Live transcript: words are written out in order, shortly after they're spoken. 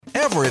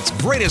Everett's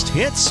greatest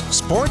hits,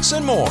 sports,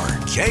 and more.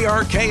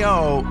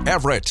 KRKO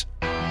Everett.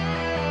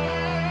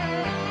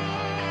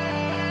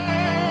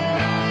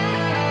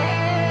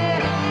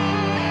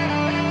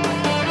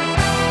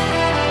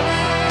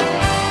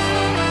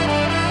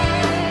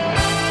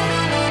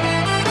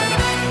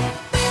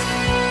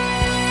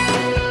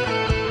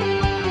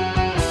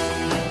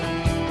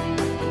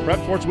 Prep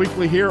Sports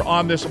Weekly here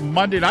on this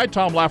Monday night.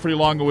 Tom Lafferty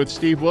along with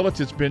Steve Willits.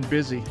 It's been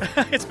busy.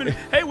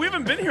 Hey, we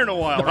haven't been here in a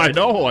while, right?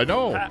 I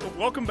know.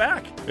 Welcome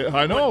back.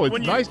 I know.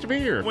 It's nice to be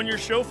here. When your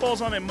show falls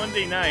on a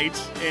Monday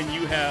night and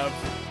you have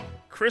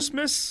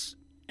Christmas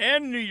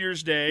and New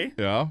Year's Day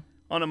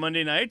on a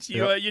Monday night,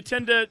 you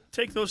tend to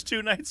take those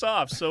 2 nights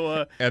off.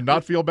 So and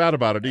not feel bad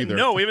about it either.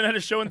 No, we haven't had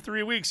a show in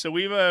 3 weeks. So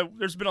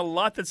there's been a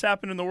lot that's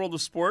happened in the world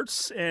of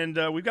sports, and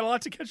we've got a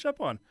lot to catch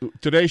up on.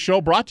 Today's show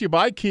brought to you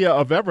by Kia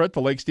of Everett,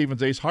 the Lake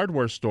Stevens Ace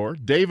Hardware Store,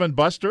 Dave &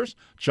 Buster's,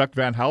 Chuck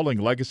Van Howling,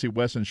 Legacy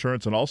West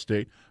Insurance and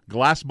Allstate,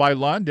 Glass by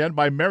Lund, and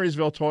by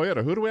Marysville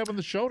Toyota. Who do we have on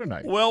the show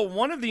tonight? Well,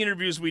 one of the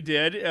interviews we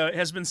did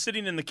has been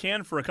sitting in the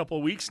can for a couple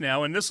of weeks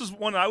now, and this is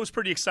one I was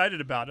pretty excited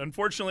about.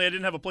 Unfortunately, I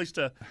didn't have a place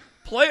to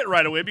play it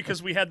right away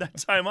because we had that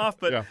time off.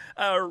 But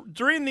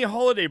during the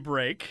holiday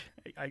break,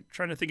 I'm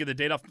trying to think of the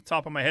date off the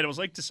top of my head. It was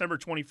like December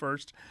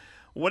 21st.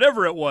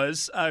 Whatever it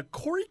was,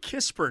 Corey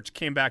Kispert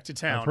came back to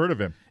town. I've heard of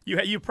him.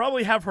 You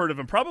probably have heard of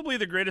him. Probably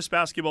the greatest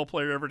basketball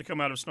player ever to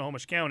come out of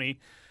Snohomish County,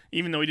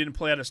 even though he didn't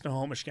play out of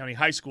Snohomish County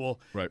High School.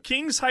 Right.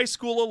 Kings High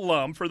School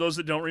alum, for those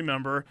that don't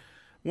remember.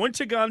 Went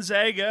to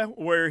Gonzaga,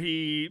 where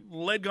he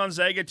led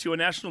Gonzaga to a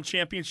national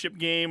championship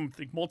game, I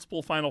think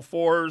multiple Final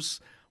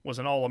Fours, was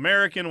an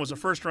All-American, was a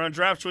first-round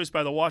draft choice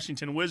by the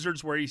Washington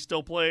Wizards, where he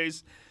still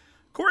plays.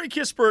 Corey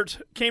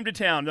Kispert came to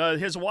town.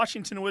 His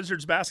Washington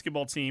Wizards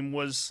basketball team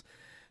was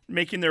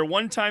making their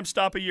one-time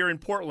stop a year in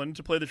Portland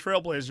to play the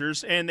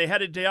Trailblazers, and they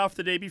had a day off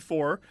the day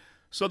before.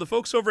 So the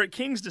folks over at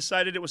Kings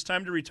decided it was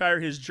time to retire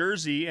his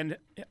jersey and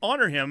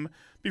honor him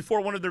before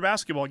one of their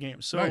basketball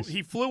games. So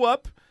He flew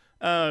up,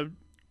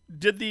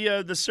 did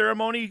the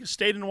ceremony,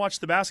 stayed and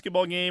watched the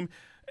basketball game.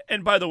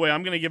 And by the way,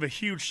 I'm going to give a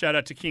huge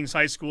shout-out to Kings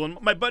High School.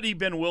 And my buddy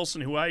Ben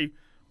Wilson, who I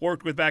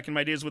worked with back in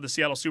my days with the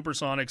Seattle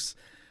Supersonics,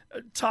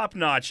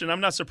 top-notch. And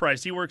I'm not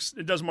surprised. He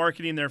does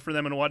marketing there for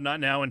them and whatnot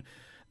now. And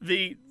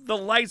the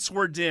lights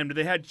were dimmed.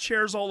 They had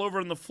chairs all over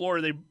on the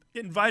floor. They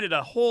invited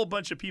a whole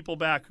bunch of people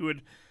back who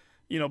had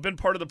been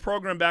part of the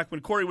program back when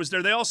Corey was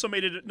there. They also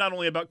made it not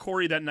only about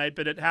Corey that night,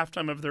 but at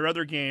halftime of their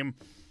other game,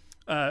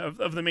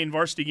 of the main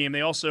varsity game,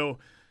 they also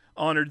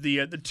honored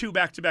the 2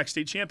 back-to-back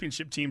state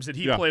championship teams that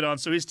he played on.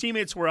 So his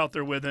teammates were out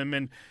there with him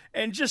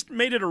and just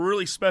made it a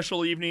really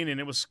special evening, and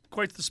it was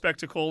quite the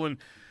spectacle. And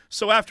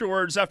so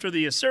afterwards, after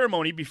the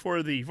ceremony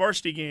before the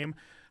varsity game,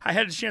 I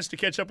had a chance to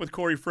catch up with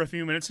Corey for a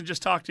few minutes and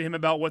just talk to him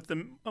about what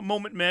the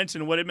moment meant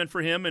and what it meant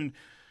for him and,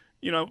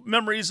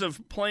 memories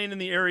of playing in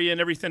the area and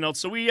everything else.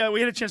 So we had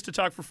a chance to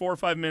talk for 4 or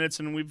 5 minutes,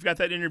 and we've got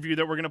that interview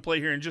that we're going to play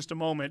here in just a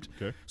moment.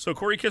 Okay. So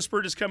Corey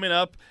Kispert is coming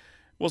up.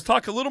 We'll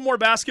talk a little more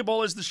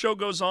basketball as the show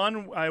goes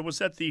on. I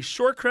was at the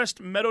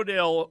Shorecrest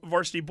Meadowdale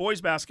varsity boys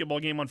basketball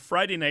game on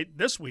Friday night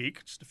this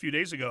week, just a few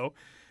days ago,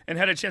 and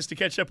had a chance to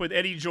catch up with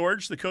Eddie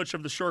George, the coach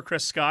of the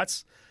Shorecrest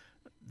Scots.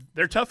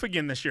 They're tough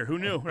again this year. Who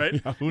knew, right?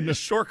 Who knew?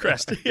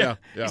 Shorecrest. yeah.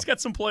 He's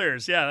got some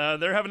players.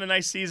 They're having a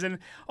nice season.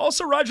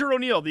 Also, Roger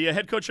O'Neill, the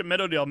head coach at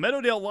Meadowdale.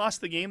 Meadowdale lost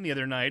the game the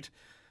other night,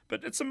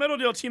 but it's a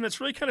Meadowdale team that's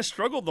really kind of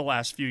struggled the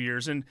last few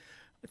years. And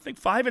I think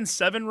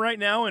 5-7 right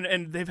now,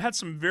 and they've had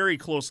some very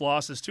close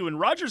losses too. And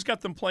Roger's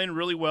got them playing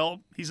really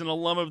well. He's an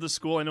alum of the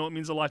school. I know it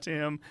means a lot to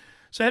him.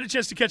 So I had a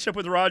chance to catch up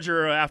with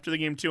Roger after the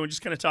game too and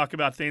just kind of talk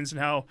about things and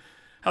how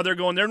they're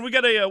going there. And we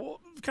got a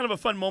kind of a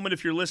fun moment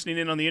if you're listening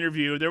in on the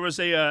interview. There was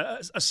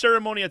a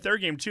ceremony at their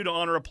game too to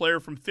honor a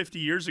player from 50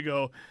 years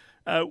ago.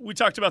 We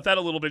talked about that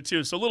a little bit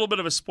too. So a little bit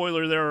of a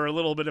spoiler there, or a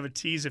little bit of a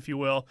tease, if you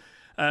will.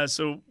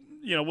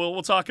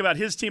 We'll talk about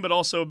his team, but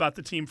also about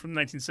the team from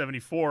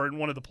 1974 and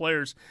one of the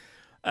players.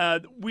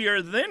 We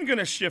are then going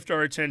to shift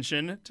our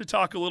attention to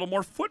talk a little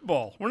more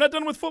football. We're not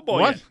done with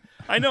football yet.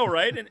 I know,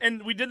 right?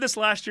 And we did this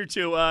last year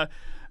too.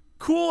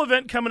 Cool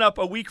event coming up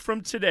a week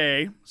from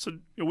today. So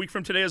a week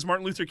from today is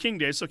Martin Luther King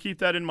Day, so keep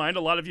that in mind. A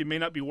lot of you may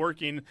not be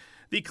working.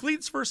 The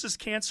Cleats versus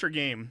Cancer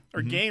game,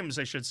 or games,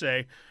 I should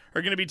say,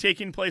 are going to be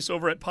taking place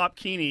over at Pop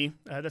Keeney.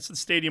 That's the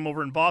stadium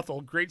over in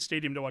Bothell. Great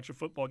stadium to watch a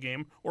football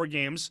game or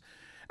games.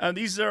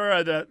 These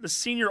are the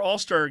senior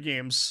all-star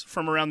games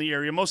from around the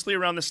area, mostly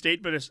around the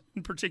state, but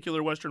in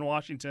particular Western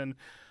Washington.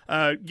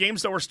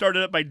 Games that were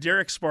started up by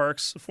Derek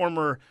Sparks, a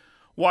former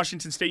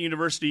Washington State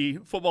University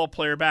football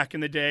player back in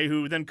the day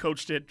who then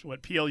coached at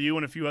PLU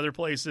and a few other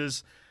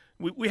places.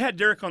 We had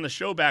Derek on the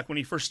show back when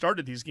he first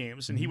started these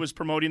games, and he was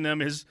promoting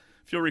them. If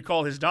you'll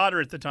recall, his daughter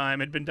at the time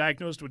had been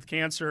diagnosed with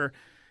cancer.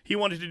 He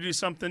wanted to do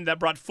something that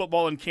brought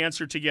football and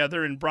cancer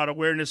together and brought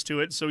awareness to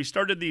it, so he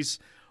started these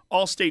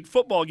all-state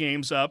football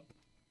games up.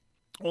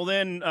 Well,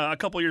 then a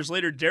couple years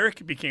later,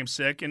 Derek became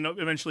sick and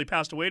eventually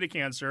passed away to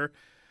cancer.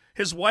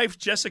 His wife,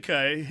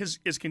 Jessica,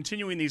 is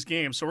continuing these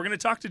games. So we're going to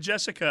talk to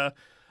Jessica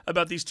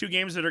about these two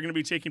games that are going to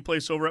be taking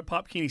place over at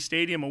Pop Keeney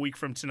Stadium a week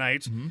from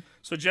tonight. Mm-hmm.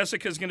 So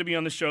Jessica's going to be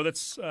on the show.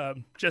 That's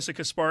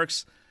Jessica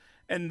Sparks.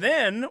 And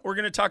then we're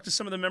going to talk to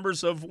some of the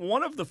members of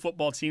one of the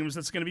football teams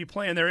that's going to be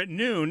playing there at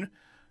noon.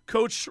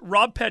 Coach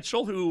Reid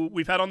Petschl, who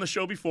we've had on the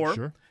show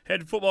before,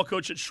 head football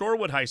coach at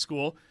Shorewood High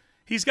School.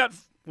 He's got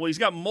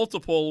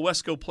multiple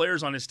Wesco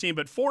players on his team,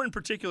 but 4 in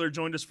particular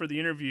joined us for the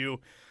interview,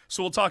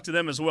 so we'll talk to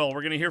them as well.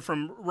 We're going to hear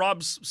from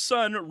Rob's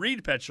son,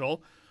 Reid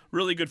Petschl,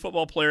 really good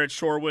football player at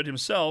Shorewood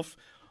himself.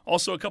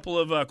 Also a couple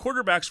of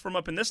quarterbacks from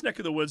up in this neck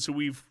of the woods who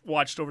we've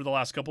watched over the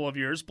last couple of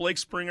years. Blake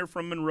Springer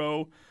from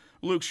Monroe,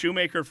 Luke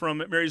Shoemaker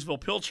from Marysville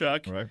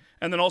Pilchuck,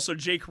 and then also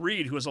Jake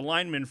Reid, who is a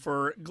lineman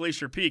for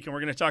Glacier Peak. And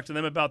we're going to talk to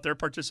them about their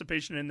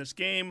participation in this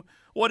game,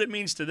 what it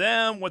means to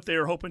them, what they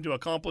are hoping to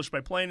accomplish by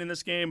playing in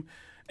this game.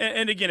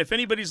 And again, if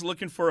anybody's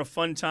looking for a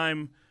fun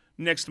time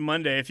next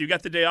Monday, if you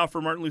got the day off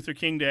for Martin Luther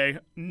King Day,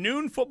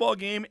 noon football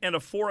game and a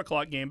 4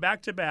 o'clock game,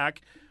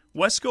 back-to-back,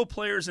 Wesco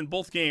players in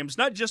both games,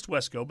 not just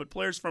Wesco, but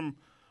players from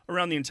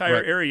around the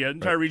entire area,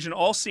 entire region,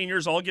 all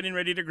seniors, all getting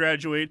ready to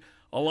graduate.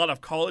 A lot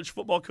of college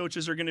football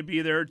coaches are going to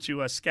be there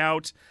to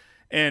scout,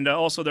 and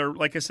also they're,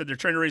 like I said, they're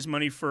trying to raise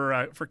money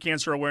for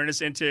cancer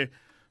awareness and to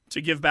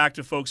give back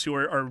to folks who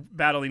are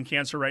battling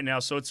cancer right now.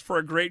 So it's for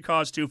a great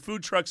cause too.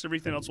 Food trucks,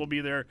 everything else will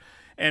be there.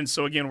 And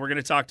so again, we're going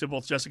to talk to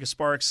both Jessica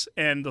Sparks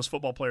and those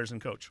football players and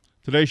coach.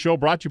 Today's show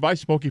brought to you by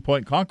Smoky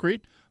Point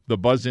Concrete, the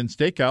Buzz Inn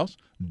Steakhouse,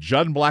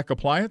 Judd Black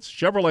Appliance,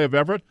 Chevrolet of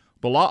Everett,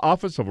 the Law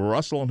Office of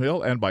Russell &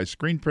 Hill, and by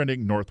Screen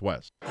Printing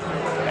Northwest.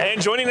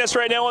 And joining us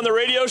right now on the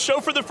radio show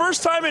for the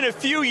first time in a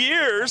few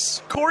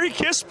years, Corey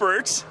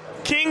Kispert,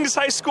 Kings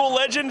high school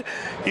legend.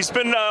 He's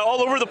been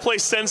all over the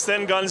place since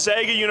then.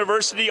 Gonzaga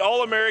University,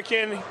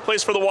 All-American,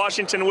 plays for the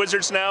Washington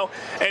Wizards now.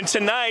 And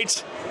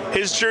tonight,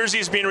 his jersey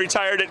is being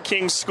retired at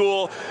King's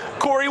School.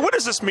 Corey, what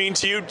does this mean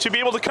to you, to be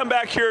able to come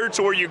back here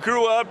to where you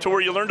grew up, to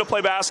where you learned to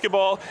play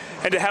basketball,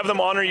 and to have them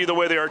honor you the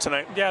way they are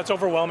tonight? Yeah, it's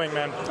overwhelming,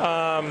 man.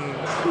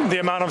 The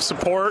amount of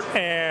support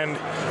and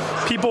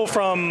people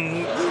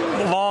from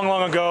long,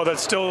 long ago that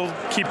still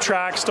keep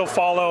track, still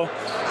follow,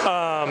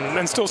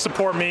 and still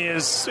support me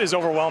is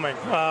overwhelming.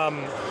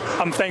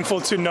 I'm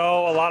thankful to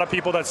know a lot of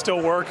people that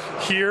still work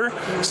here,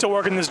 still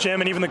work in this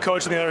gym, and even the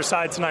coach on the other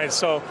side tonight.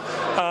 So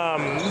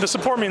the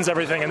support means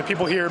everything, and the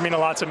people here mean a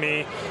lot to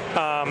me.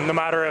 No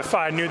matter if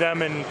I knew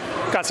them and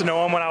got to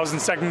know them when I was in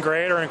second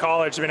grade or in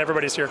college, I mean,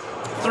 everybody's here.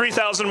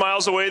 3,000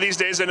 miles away these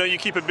days. I know you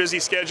keep a busy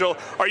schedule.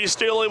 Are you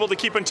still able to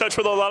keep in touch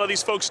with a lot of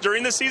these folks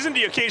during the season? Do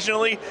you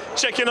occasionally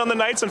check in on the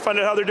Knights and find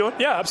out how they're doing?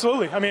 Yeah,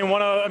 absolutely. I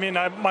mean,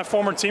 my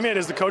former teammate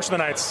is the coach of the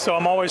Knights, so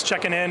I'm always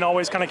checking in,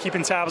 always kind of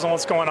keeping tabs on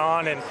what's going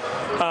on.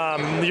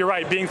 And you're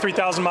right, being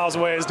 3,000 miles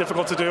away is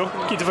difficult to do,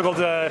 difficult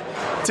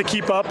to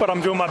keep up, but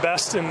I'm doing my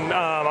best, and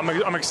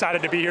I'm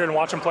excited to be here and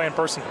watch them play in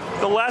person.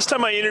 The last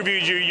time I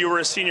interviewed you, you were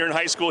a senior in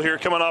high school here,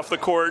 coming off the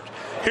court.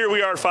 Here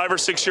we are 5 or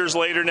 6 years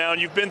later now,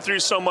 and you've been through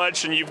so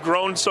much, and you've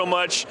grown so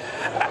much.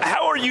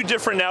 How are you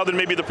different now than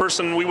maybe the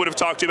person we would have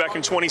talked to back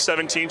in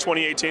 2017,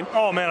 2018?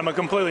 Oh, man, I'm a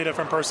completely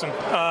different person.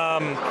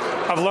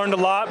 I've learned a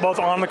lot, both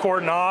on the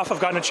court and off. I've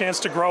gotten a chance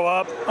to grow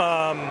up,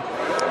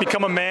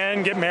 become a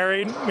man, get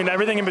married, I mean,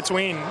 everything in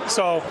between.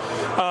 So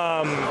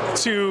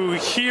to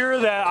hear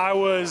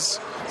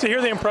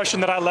the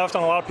impression that I left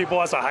on a lot of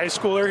people as a high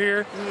schooler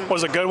here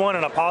was a good one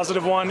and a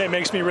positive one. It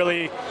makes me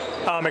really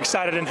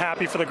excited and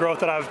happy for the growth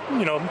that I've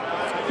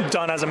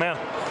done as a man.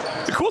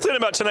 The cool thing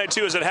about tonight,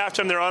 too, is at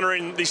halftime they're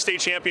honoring the state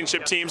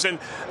championship teams, and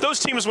those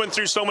teams went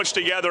through so much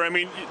together. I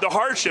mean, the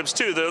hardships,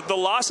 too, the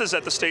losses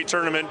at the state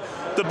tournament,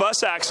 the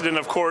bus accident,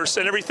 of course,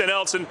 and everything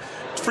else. And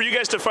for you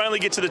guys to finally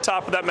get to the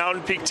top of that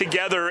mountain peak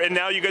together, and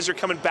now you guys are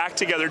coming back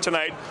together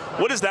tonight,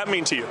 what does that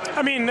mean to you?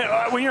 I mean,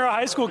 when you're a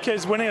high school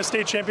kid, winning a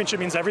state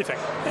championship means everything.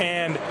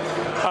 And,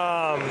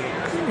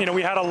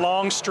 we had a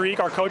long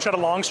streak. Our coach had a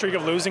long streak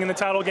of losing in the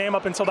title game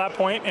up until that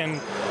point. And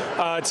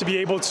to be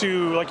able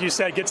to, like you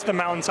said, get to the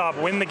mountaintop,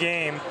 win the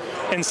game,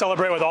 and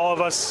celebrate with all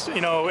of us,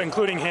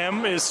 including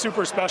him, is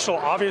super special,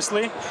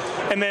 obviously.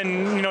 And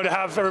then, to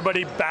have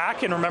everybody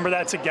back and remember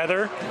that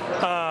together,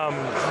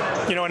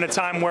 in a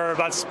time where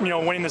that's,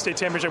 winning the state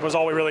championship was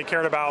all we really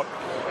cared about,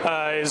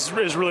 is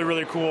really,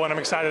 really cool. And I'm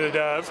excited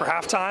for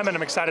halftime, and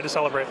I'm excited to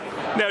celebrate.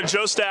 Now,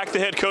 Joe Stack, the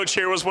head coach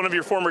here, was one of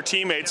your former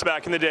teammates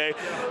back in the day.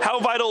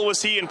 How vital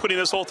was he in putting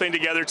this whole thing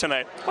together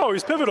tonight? Oh,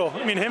 he's pivotal.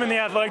 I mean, him and the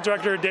athletic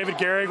director, David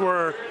Gehrig,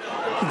 were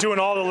doing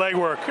all the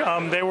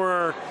legwork. They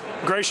were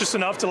gracious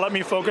enough to let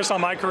me focus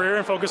on my career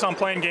and focus on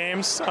playing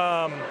games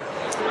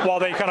while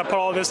they kind of put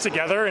all of this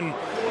together. And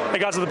it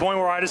got to the point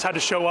where I just had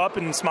to show up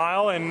and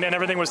smile, and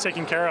everything was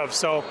taken care of.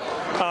 So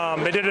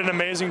they did an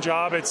amazing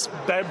job. It's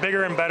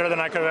bigger and better than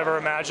I could have ever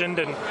imagined.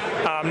 And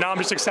now I'm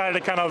just excited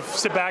to kind of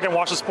sit back and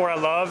watch the sport I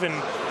love and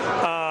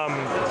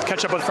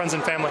catch up with friends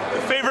and family.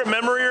 Favorite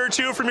memory or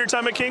two from your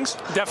time at Kings?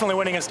 Definitely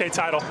winning a state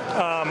title,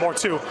 or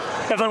two.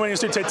 Definitely winning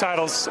state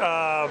titles.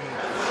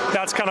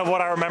 That's kind of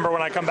what I remember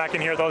when I come back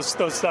in here, those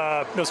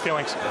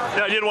feelings.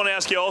 Now, I did want to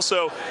ask you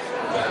also,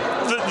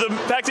 the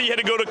fact that you had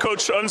to go to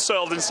Coach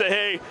Unseld and say,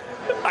 hey,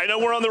 I know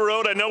we're on the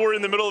road. I know we're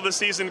in the middle of the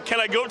season. Can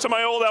I go to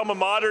my old alma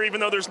mater, even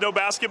though there's no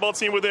basketball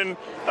team within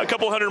a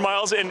couple hundred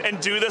miles, and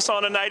do this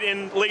on a night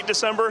in late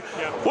December?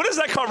 Yeah. What is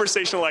that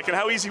conversation like, and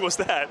how easy was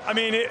that? I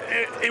mean,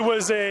 it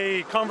was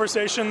a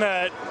conversation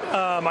that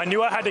I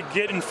knew I had to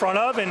get in front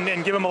of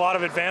and give him a lot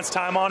of advance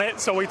time on it.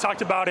 So we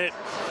talked about it,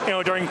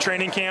 during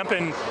training camp,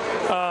 and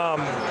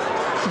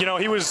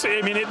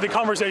the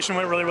conversation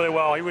went really, really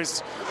well. He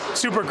was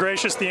super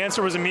gracious. The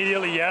answer was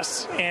immediately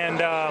yes, and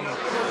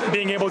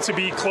being able to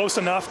be close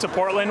enough to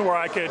Portland where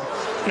I could,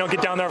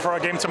 get down there for our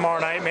game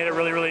tomorrow night made it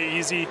really, really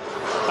easy.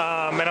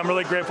 And I'm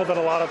really grateful that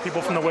a lot of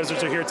people from the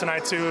Wizards are here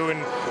tonight too,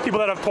 and people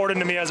that have poured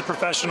into me as a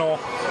professional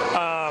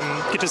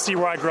get to see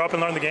where I grew up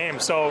and learn the game.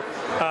 So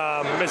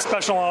it's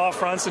special on all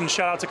fronts, and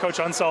shout out to Coach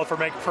Unseld for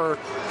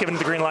giving it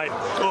the green light.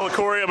 Well,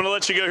 Corey, I'm going to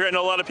let you go here. I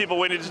know a lot of people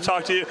waiting to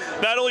talk to you,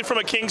 not only from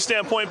a King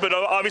standpoint, but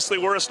obviously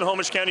we're a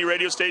Snohomish County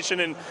radio station,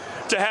 and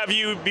to have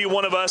you be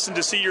one of us and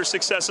to see your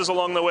successes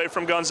along the way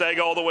from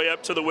Gonzaga all the way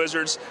up to the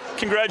Wizards.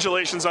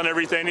 Congratulations on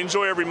everything.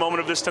 Enjoy every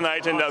moment of this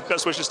tonight, and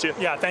best wishes to you.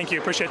 Yeah, thank you.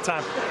 Appreciate the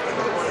time.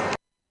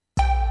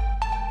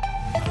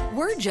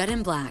 We're Judd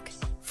and Black.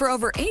 For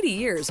over 80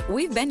 years,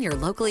 we've been your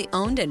locally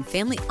owned and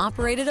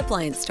family-operated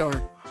appliance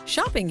store.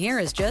 Shopping here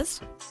is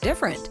just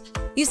different.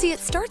 You see, it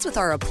starts with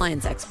our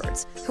appliance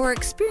experts, who are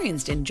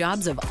experienced in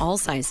jobs of all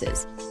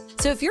sizes.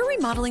 So if you're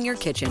remodeling your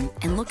kitchen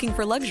and looking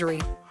for luxury,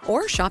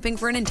 or shopping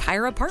for an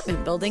entire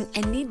apartment building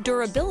and need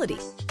durability,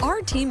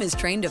 our team is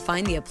trained to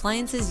find the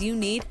appliances you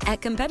need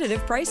at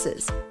competitive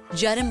prices.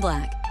 Judd and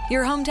Black,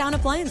 your hometown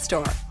appliance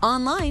store.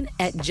 Online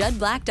at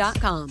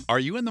juddblack.com. Are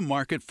you in the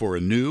market for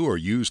a new or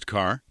used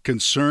car?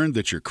 Concerned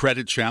that your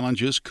credit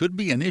challenges could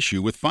be an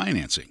issue with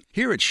financing?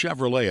 Here at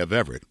Chevrolet of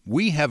Everett,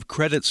 we have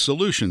credit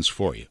solutions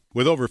for you.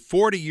 With over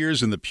 40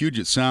 years in the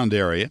Puget Sound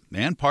area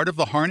and part of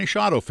the Harnish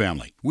Auto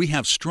family, we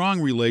have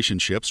strong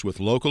relationships with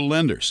local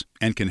lenders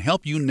and can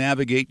help you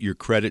navigate your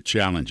credit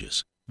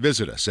challenges.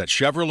 Visit us at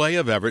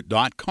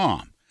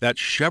ChevroletofEverett.com. That's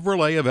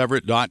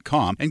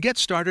ChevroletofEverett.com and get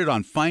started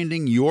on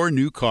finding your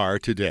new car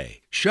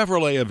today.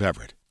 Chevrolet of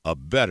Everett, a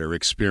better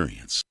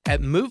experience. At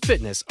Move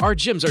Fitness, our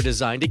gyms are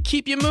designed to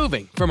keep you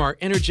moving. From our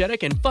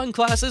energetic and fun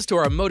classes to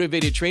our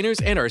motivated trainers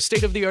and our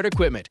state-of-the-art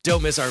equipment.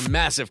 Don't miss our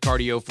massive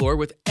cardio floor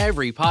with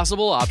every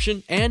possible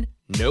option and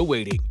no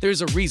waiting.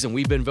 There's a reason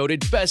we've been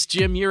voted best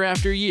gym year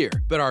after year,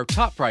 but our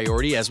top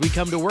priority as we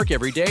come to work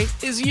every day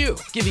is you,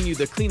 giving you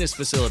the cleanest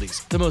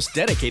facilities, the most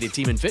dedicated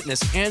team in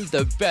fitness, and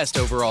the best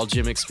overall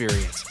gym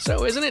experience.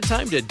 So isn't it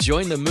time to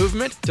join the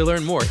movement? To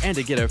learn more and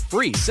to get a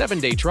free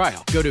 7-day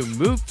trial, go to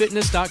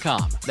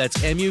movefitness.com. That's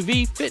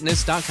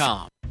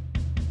MUVfitness.com.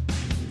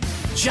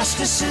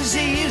 Justice is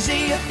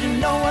easy if you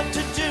know what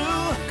to do.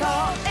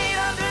 Call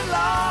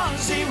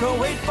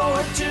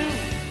 800-LAW-0842.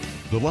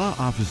 The law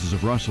offices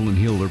of Russell &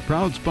 Hill are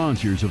proud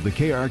sponsors of the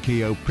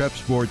KRKO Prep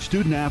Sports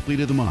Student Athlete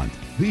of the Month.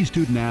 These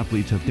student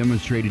athletes have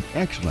demonstrated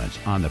excellence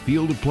on the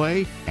field of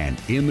play and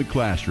in the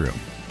classroom.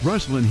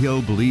 Russell &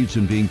 Hill believes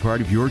in being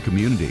part of your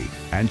community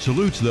and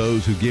salutes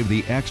those who give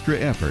the extra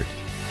effort.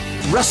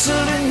 Russell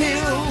 &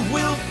 Hill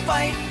will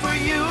fight for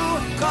you.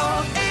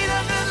 Call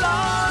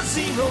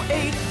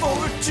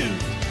 800-LAW-0842.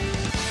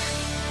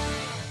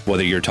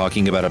 Whether you're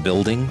talking about a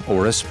building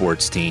or a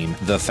sports team,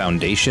 the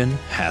foundation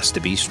has to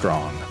be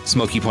strong.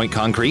 Smoky Point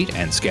Concrete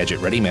and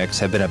Skagit Ready Mix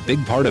have been a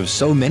big part of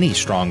so many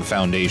strong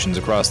foundations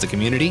across the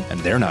community,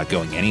 and they're not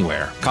going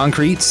anywhere.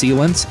 Concrete,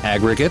 sealants,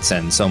 aggregates,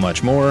 and so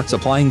much more,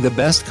 supplying the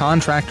best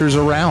contractors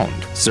around.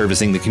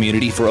 Servicing the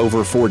community for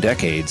over 4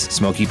 decades,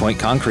 Smoky Point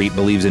Concrete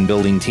believes in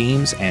building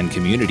teams and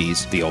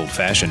communities the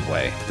old-fashioned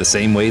way, the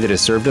same way that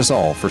has served us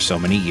all for so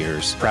many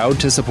years. Proud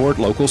to support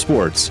local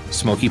sports,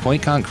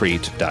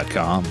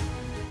 SmokyPointConcrete.com.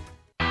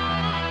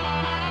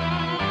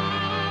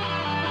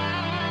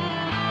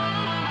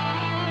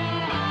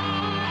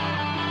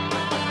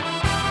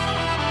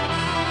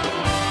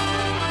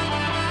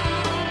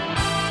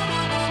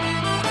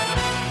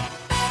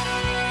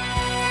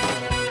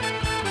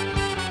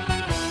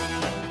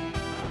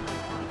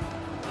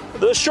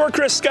 The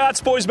Shorecrest Scots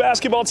boys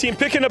basketball team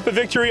picking up a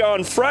victory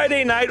on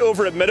Friday night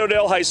over at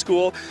Meadowdale High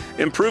School,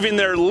 improving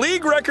their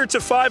league record to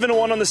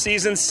 5-1 on the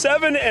season,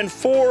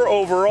 7-4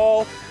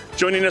 overall.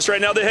 Joining us right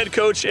now, the head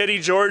coach, Eddie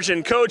George.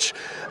 And, Coach,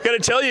 I got to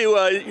tell you,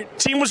 your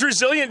team was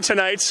resilient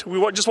tonight.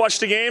 We just watched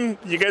the game.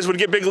 You guys would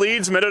get big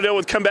leads. Meadowdale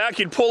would come back.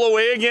 You'd pull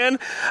away again.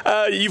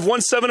 You've won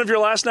 7 of your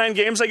last 9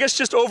 games. I guess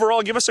just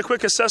overall, give us a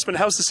quick assessment.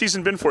 How's the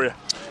season been for you?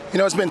 You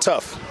know, it's been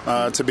tough,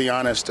 to be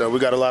honest. We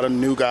got a lot of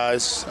new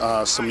guys,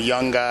 some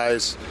young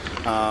guys,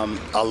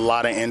 a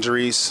lot of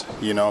injuries.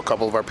 You know, a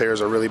couple of our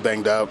players are really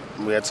banged up.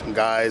 We had some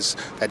guys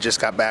that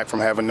just got back from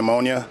having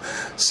pneumonia.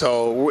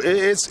 So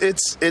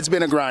it's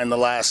been a grind the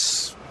last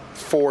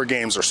 4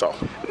 games or so.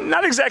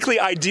 Not exactly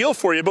ideal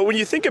for you, but when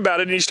you think about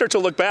it and you start to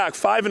look back,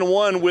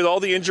 5-1 with all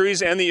the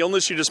injuries and the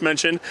illness you just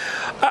mentioned,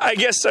 I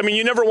guess,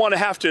 you never want to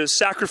have to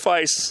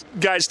sacrifice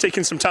guys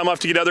taking some time off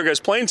to get other guys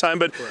playing time,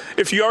 but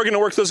if you are going to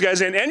work those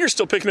guys in and you're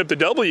still picking up the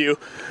W,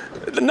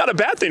 not a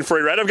bad thing for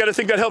you, right? I've got to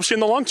think that helps you in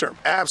the long term.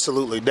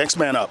 Absolutely. Next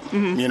man up.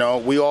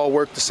 We all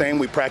work the same.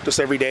 We practice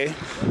every day.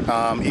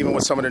 Even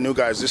with some of the new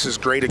guys, this is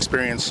great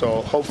experience.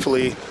 So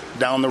hopefully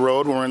down the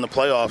road when we're in the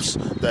playoffs,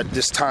 that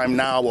this time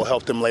now will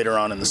help them later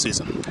on in the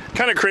season.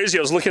 Kind of crazy.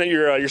 I was looking at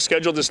your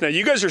schedule just now.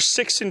 You guys are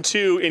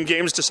 6-2 in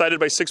games decided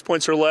by 6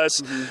 points or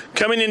less.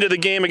 Coming into the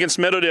game against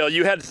Meadowdale,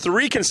 you had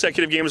 3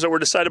 consecutive games that were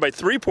decided by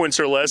 3 points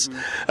or less.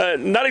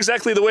 Not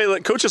exactly the way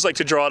that coaches like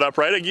to draw it up,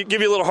 right? I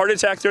give you a little heart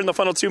attack there in the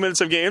final 2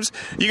 minutes of games.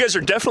 You guys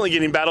are definitely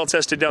getting battle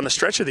tested down the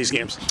stretch of these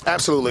games.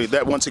 Absolutely.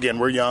 That once again,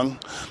 we're young,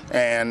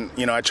 and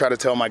I try to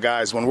tell my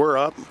guys when we're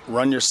up,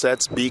 run your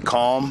sets, be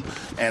calm,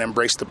 and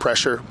embrace the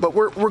pressure. But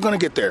we're going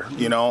to get there.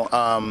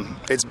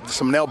 It's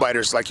some nail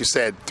biters, like you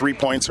said, 3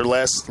 points or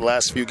less the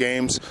last few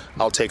games.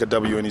 I'll take a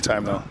W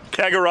anytime, though.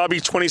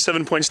 Kagarabi,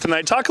 27 points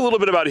tonight. Talk a little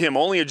bit about him,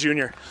 only a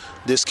junior.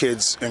 This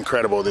kid's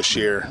incredible this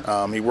year.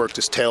 He worked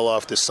his tail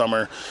off this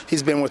summer.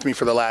 He's been with me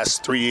for the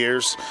last 3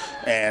 years,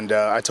 and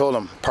I told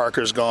him,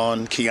 Parker's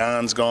gone,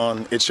 Keon's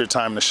gone, it's your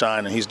time to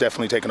shine, and he's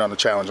definitely taken on the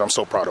challenge. I'm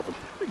so proud of him.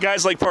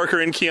 Guys like Parker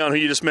and Keon, who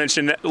you just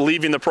mentioned,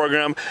 leaving the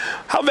program,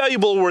 how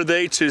valuable were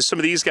they to some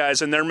of these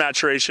guys and their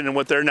maturation and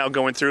what they're now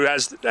going through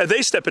as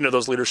they step into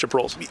those leadership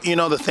roles?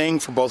 The thing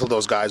for both of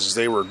those guys is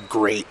they were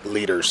great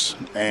leaders,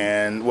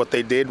 and what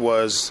they did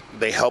was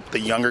they helped the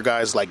younger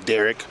guys like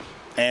Derek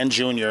and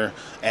Junior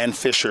and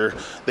Fisher.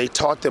 They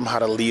taught them how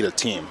to lead a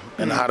team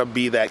and how to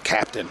be that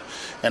captain.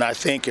 And I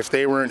think if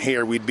they weren't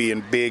here, we'd be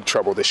in big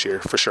trouble this year,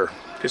 for sure.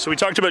 Okay, so we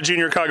talked about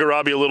Junior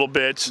Kagarabi a little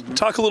bit.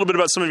 Talk a little bit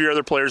about some of your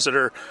other players that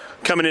are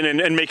coming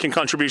in and making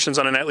contributions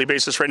on a nightly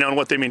basis right now and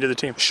what they mean to the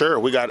team. Sure.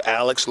 We got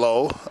Alex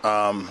Lowe,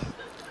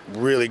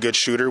 really good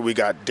shooter. We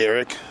got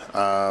Derek,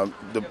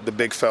 the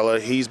big fella.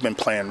 He's been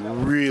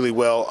playing really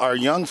well. Our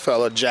young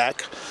fella,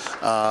 Jack, he's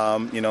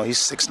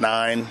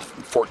 6'9",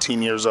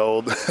 14 years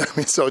old.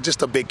 So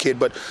just a big kid.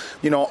 But,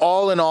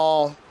 all in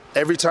all,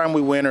 every time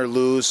we win or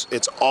lose,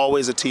 it's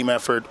always a team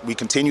effort. We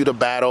continue to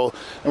battle,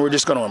 and we're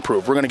just going to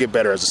improve. We're going to get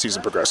better as the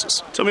season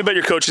progresses. Tell me about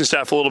your coaching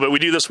staff a little bit. We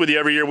do this with you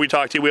every year. We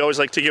talk to you. We always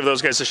like to give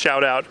those guys a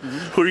shout-out.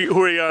 Who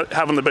are you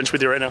have on the bench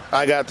with you right now?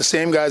 I got the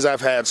same guys I've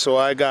had. So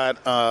I got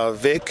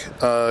Vic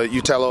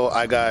Utello.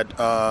 I got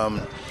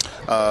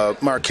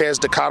Marquez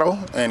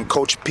Decato and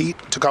Coach Pete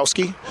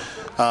Tukowski.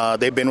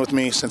 They've been with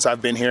me since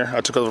I've been here. I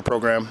took over the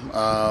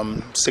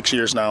program 6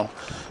 years now.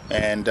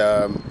 And,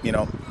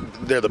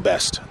 they're the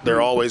best. They're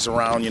always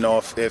around,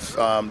 if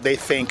they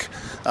think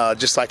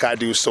just like I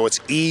do. So it's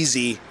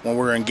easy when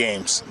we're in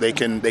games. They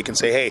can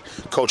say, hey,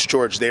 Coach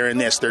George, they're in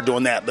this, they're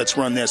doing that. Let's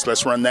run this,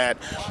 let's run that.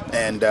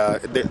 And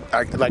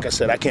like I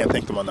said, I can't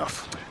thank them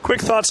enough.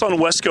 Quick thoughts on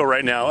Wesco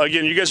right now.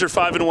 Again, you guys are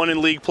 5-1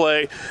 in league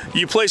play.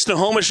 You play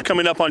Snohomish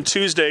coming up on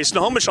Tuesday.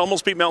 Snohomish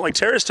almost beat Mount Lake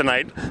Terrace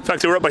tonight. In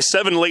fact, they were up by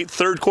 7 late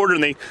third quarter,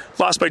 and they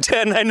lost by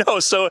 10. I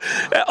know. So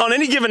on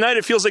any given night,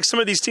 it feels like some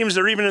of these teams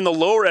that are even in the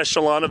lower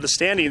echelon of the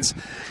standings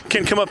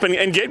can come up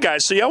and get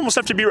guys. So you almost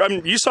have to be.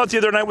 You saw it the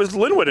other night with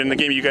Linwood in the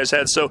game you guys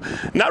had. So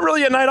not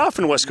really a night off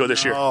in Wesco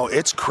this year. Oh,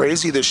 it's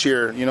crazy this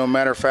year.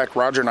 Matter of fact,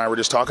 Roger and I were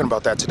just talking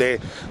about that today.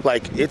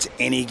 Like, it's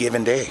any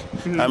given day.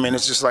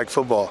 It's just like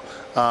football.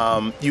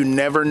 You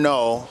never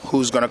know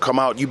who's going to come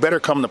out. You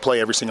better come to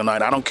play every single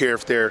night. I don't care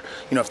if they're,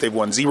 if they've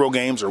won 0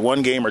 games or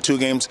 1 game or 2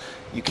 games.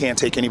 You can't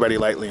take anybody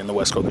lightly in the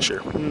Wesco this year.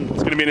 It's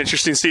going to be an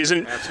interesting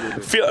season.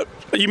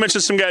 Absolutely. You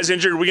mentioned some guys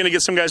injured. Are we going to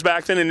get some guys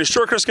back then? And is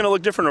Shorecrest going to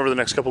look different over the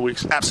next couple of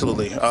weeks?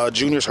 Absolutely.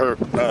 Junior's hurt.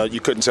 You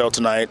couldn't tell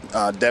tonight.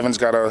 Devin's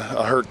got a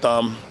hurt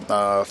thumb.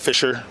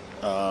 Fisher,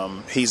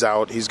 he's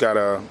out. He's got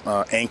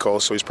a ankle,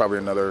 so he's probably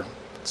another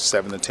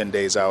 7 to 10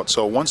 days out.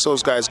 So once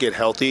those guys get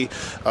healthy,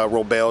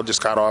 Robel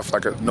just got off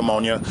like a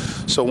pneumonia.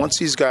 So once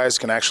these guys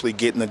can actually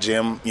get in the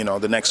gym,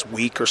 the next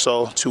week or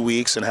so, 2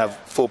 weeks, and have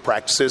full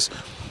practices,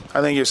 I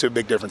think you'll see a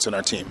big difference in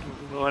our team.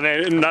 Well,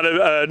 and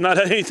not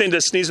anything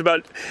to sneeze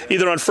about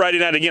either on Friday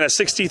night. Again, a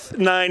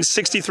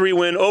 69-63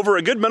 win over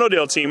a good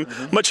Meadowdale team,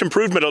 much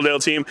improved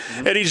Meadowdale team.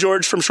 Eddie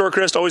George from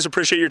Shorecrest, always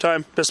appreciate your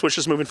time. Best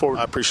wishes moving forward.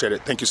 I appreciate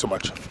it. Thank you so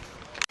much.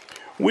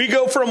 We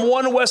go from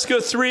one Wesco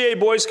 3A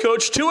boys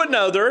coach to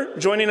another.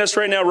 Joining us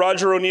right now,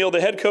 Roger O'Neill,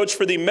 the head coach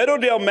for the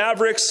Meadowdale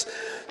Mavericks.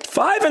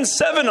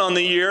 5-7 on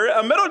the year.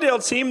 A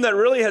Meadowdale team that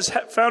really has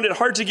found it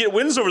hard to get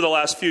wins over the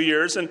last few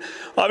years. And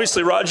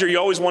obviously, Roger, you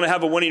always want to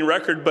have a winning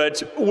record,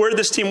 but where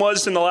this team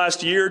was in the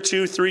last year,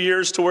 2, 3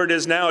 years to where it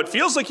is now, it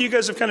feels like you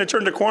guys have kind of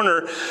turned a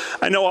corner.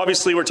 I know,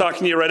 obviously, we're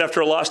talking to you right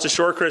after a loss to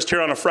Shorecrest here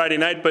on a Friday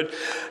night, but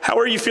how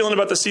are you feeling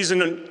about the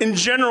season in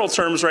general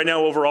terms right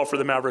now overall for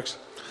the Mavericks?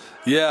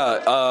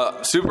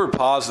 Yeah, super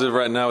positive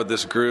right now with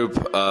this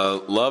group.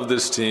 Love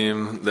this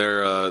team.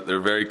 They're a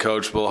very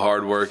coachable,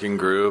 hardworking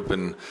group,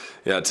 and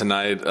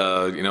tonight,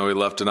 we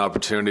left an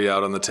opportunity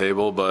out on the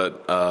table,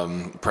 but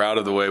proud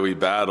of the way we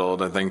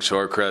battled. I think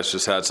Shorecrest,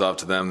 just hats off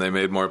to them. They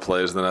made more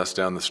plays than us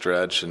down the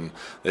stretch, and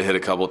they hit a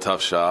couple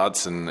tough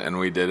shots, and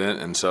we didn't.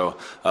 And so,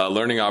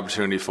 learning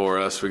opportunity for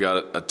us. We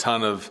got a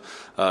ton of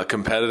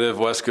competitive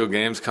Wesco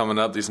games coming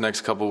up these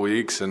next couple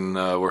weeks, and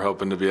we're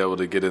hoping to be able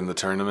to get in the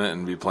tournament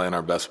and be playing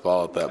our best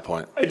ball at that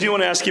point. I do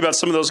want to ask you about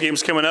some of those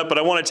games coming up, but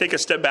I want to take a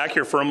step back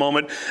here for a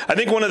moment. I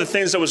think one of the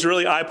things that was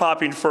really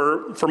eye-popping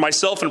for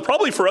myself and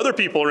probably for other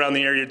people around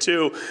the area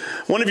too,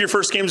 one of your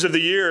first games of the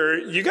year,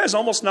 you guys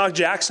almost knocked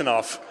Jackson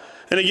off.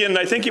 And again,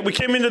 I think we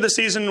came into the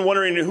season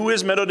wondering who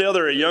is Meadowdale.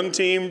 They're a young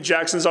team.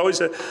 Jackson's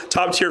always a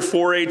top-tier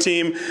 4A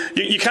team.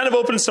 You kind of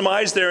opened some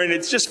eyes there, and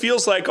it just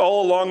feels like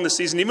all along the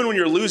season, even when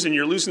you're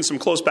losing some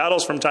close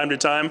battles from time to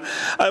time.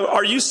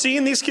 Are you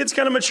seeing these kids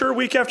kind of mature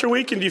week after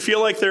week, and do you feel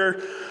like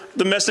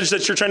the message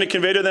that you're trying to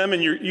convey to them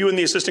and you and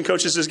the assistant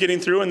coaches is getting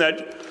through, and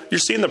that you're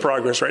seeing the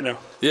progress right now?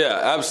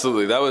 Yeah,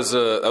 absolutely. That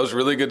was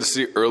really good to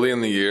see early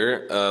in the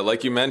year.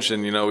 Like you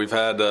mentioned, we've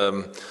had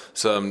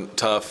some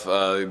tough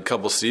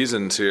couple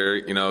seasons here,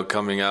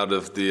 coming out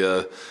of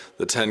the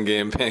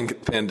 10-game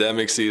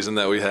pandemic season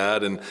that we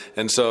had,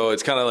 and so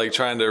it's kind of like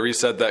trying to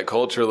reset that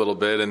culture a little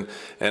bit,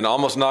 and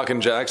almost knocking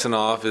Jackson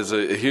off is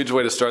a huge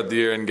way to start the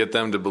year and get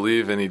them to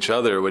believe in each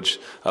other, which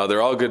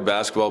they're all good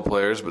basketball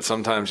players, but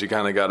sometimes you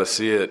kind of got to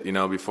see it,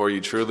 before you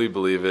truly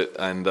believe it,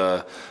 and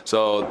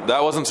so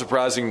that wasn't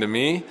surprising to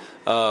me.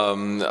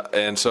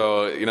 And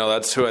so,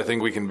 that's who I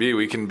think we can be.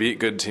 We can beat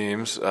good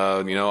teams.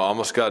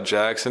 Almost got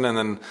Jackson, and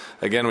then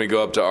again we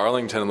go up to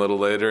Arlington a little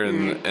later,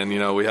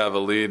 and we have a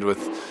lead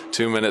with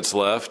 2 minutes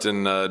left,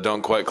 and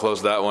don't quite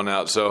close that one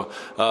out. So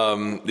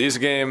these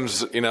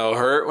games,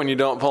 hurt when you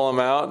don't pull them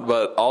out,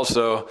 but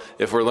also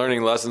if we're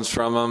learning lessons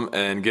from them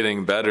and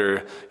getting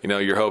better,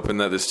 you're hoping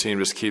that this team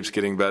just keeps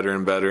getting better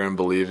and better and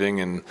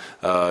believing, and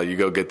you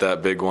go get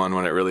that big one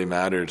when it really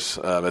matters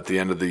at the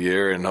end of the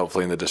year, and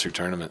hopefully in the district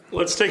tournament.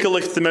 Let's take a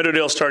look at the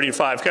Meadowdale starting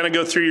five. Kind of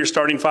go through your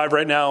starting five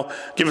right now.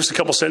 Give us a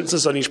couple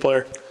sentences on each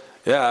player.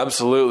 Yeah,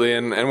 absolutely.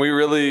 And we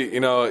really,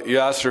 you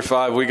asked for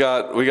 5. We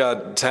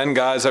got 10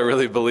 guys I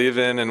really believe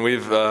in, and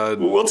we've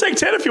we'll take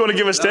 10 if you want to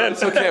give us 10.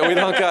 It's okay. We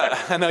don't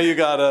got. I know you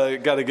got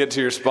to get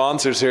to your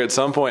sponsors here at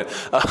some point.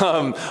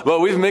 But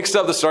we've mixed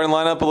up the starting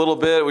lineup a little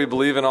bit. We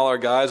believe in all our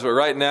guys, but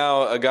right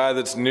now, a guy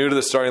that's new to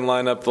the starting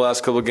lineup the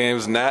last couple of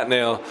games,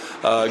 Natnail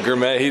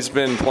Gourmet. He's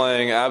been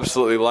playing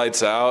absolutely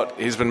lights out.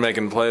 He's been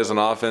making plays on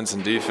offense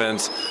and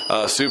defense.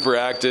 Super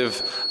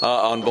active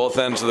on both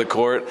ends of the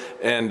court,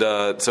 and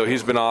so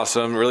he's been awesome.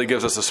 Really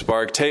gives us a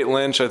spark. Tate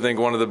Lynch, I think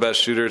one of the best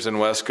shooters in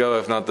Wesco,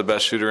 if not the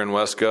best shooter in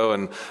Wesco,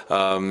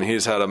 and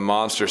he's had a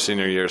monster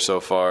senior year so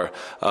far.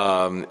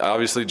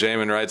 Obviously,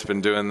 Jamin Wright's been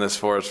doing this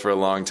for us for a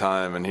long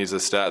time, and he's a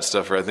stat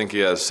stuffer. I think he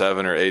has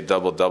 7 or 8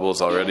 double-doubles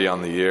already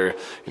on the year.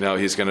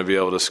 He's going to be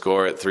able to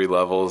score at 3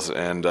 levels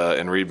and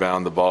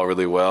rebound the ball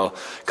really well.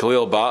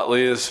 Khalil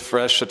Botley is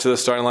fresh to the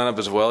starting lineup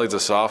as well. He's a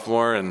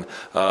sophomore, and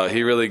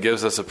he really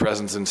gives us a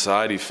presence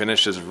inside. He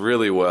finishes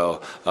really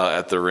well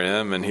at the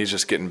rim, and he's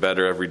just getting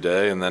better every day.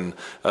 And then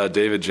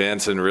David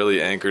Jansen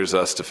really anchors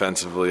us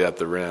defensively at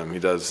the rim. He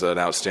does an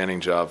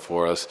outstanding job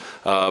for us.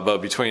 But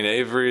between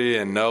Avery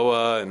and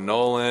Noah and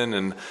Nolan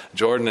and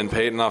Jordan and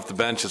Peyton off the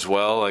bench as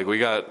well, like we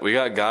got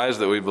guys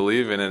that we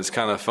believe in, and it's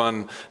kind of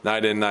fun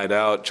night in, night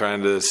out,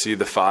 trying to see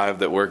the 5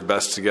 that work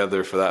best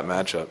together for that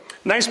matchup.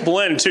 Nice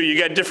blend too. You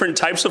got different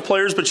types of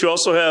players, but you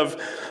also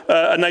have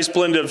a nice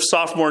blend of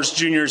sophomores,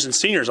 juniors, and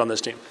seniors on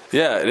this team.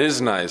 Yeah, it is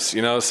nice.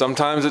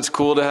 Sometimes it's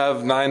cool to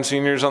have 9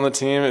 seniors on the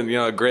team, and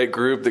a great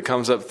group that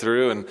comes up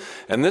through,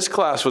 and this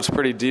class was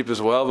pretty deep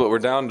as well, but we're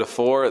down to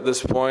 4 at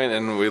this point,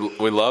 and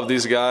we love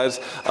these guys.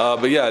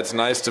 But yeah, it's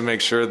nice to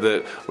make sure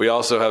that we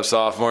also have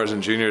sophomores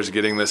and juniors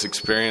getting this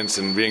experience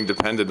and being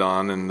depended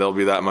on, and they'll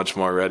be that much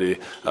more ready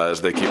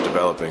as they keep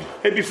developing.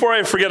 Hey, before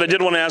I forget, I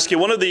did want to ask you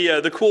one of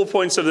the cool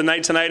points of the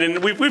night tonight, and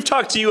we've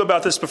talked to you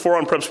about this before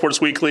on Prep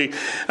Sports Weekly.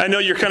 I know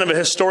you're kind of a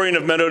historian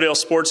of Meadowdale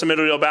sports and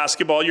Meadowdale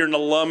basketball. You're an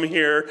alum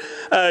here.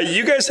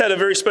 You guys had a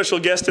very special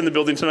guest in the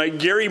building tonight,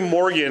 Gary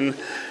Morgan,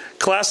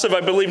 class of, I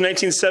believe,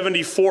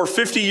 1974,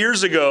 50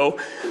 years ago.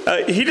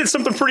 He did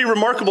something pretty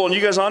remarkable, and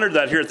you guys honored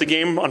that here at the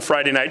game on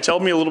Friday night. Tell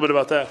me a little bit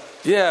about that.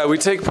 Yeah, we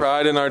take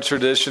pride in our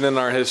tradition and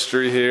our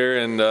history here,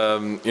 and,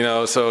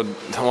 so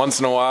once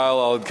in a while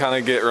I'll kind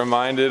of get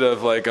reminded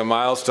of, like, a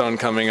milestone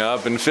coming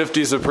up, and 50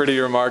 is a pretty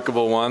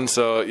remarkable one.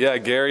 So, yeah,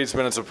 Gary's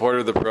been a supporter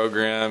of the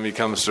program. He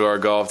comes to our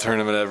golf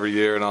tournament every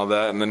year and all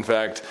that, and in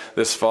fact,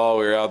 this fall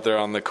we were out there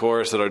on the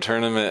course at our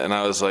tournament, and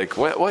I was like,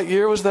 what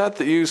year was that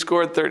you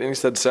scored 30? And he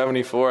said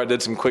 74. I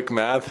did some quick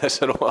math. I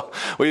said, well,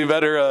 we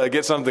better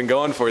get something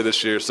going for you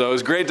this year. So it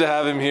was great to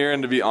have him here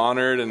and to be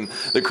honored, and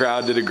the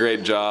crowd did a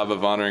great job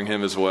of honoring him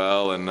him as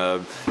well,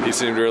 and he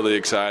seemed really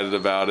excited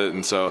about it.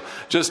 And so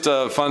just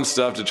fun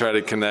stuff to try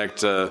to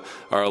connect our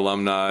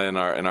alumni and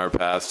our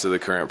paths to the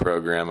current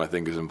program, I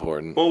think, is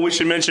important. Well, we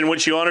should mention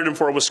what you honored him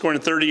for was scoring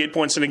 38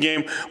 points in a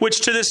game,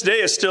 which to this day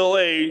is still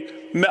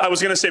I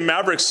was going to say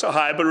Mavericks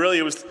high, but really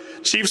it was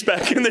Chiefs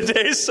back in the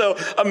day. So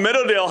a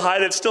Meadowdale high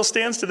that still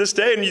stands to this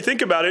day. And you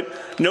think about it,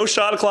 no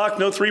shot clock,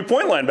 no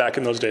 3-point line back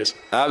in those days.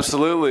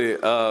 Absolutely.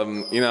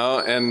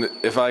 And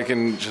if I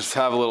can just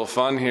have a little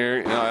fun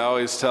here, I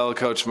always tell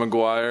Coach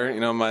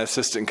McGuire, my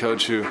assistant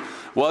coach who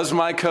was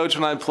my coach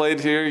when I played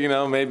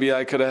here, maybe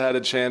I could have had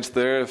a chance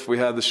there if we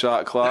had the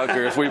shot clock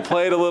or if we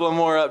played a little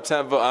more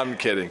up-tempo. I'm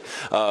kidding.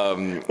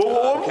 What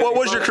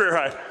was your career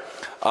high?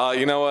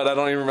 You know what? I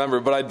don't even remember.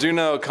 But I do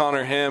know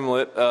Connor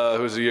Hamlet,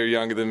 who's a year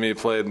younger than me,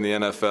 played in the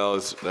NFL,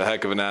 is a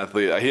heck of an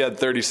athlete. He had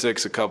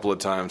 36 a couple of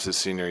times his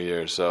senior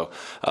year. So,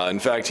 in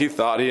fact, he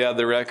thought he had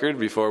the record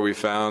before we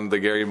found the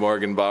Gary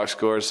Morgan box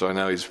score. So I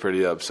know he's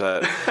pretty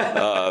upset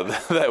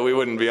that we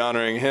wouldn't be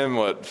honoring him,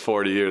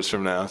 40 years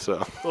from now.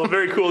 So, well,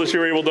 very cool that you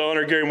were able to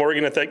honor Gary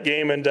Morgan at that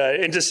game and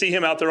to see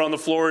him out there on the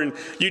floor and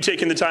you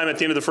taking the time at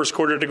the end of the first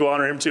quarter to go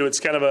honor him too. It's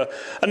kind of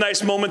a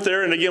nice moment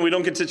there. And again, we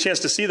don't get the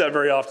chance to see that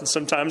very often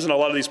sometimes, and a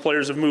lot of these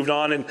players have moved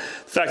on, and the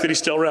fact that he's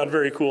still around,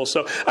 very cool.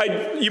 So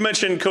you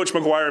mentioned Coach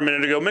McGuire a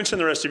minute ago. Mention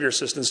the rest of your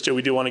assistants too.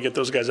 We do want to get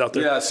those guys out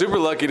there. Yeah, super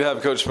lucky to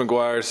have Coach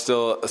McGuire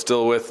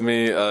still with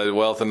me,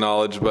 wealth of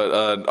knowledge.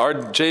 But our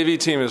JV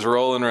team is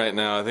rolling right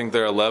now. I think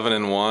they're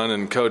 11-1,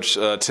 and Coach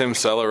Tim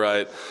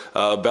Sellerite,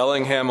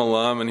 Bellingham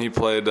alum, and he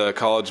played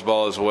college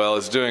ball as well,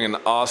 is doing an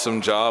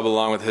awesome job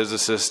along with his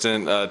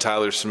assistant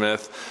Tyler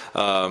Smith.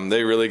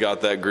 They really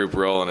got that group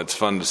rolling. It's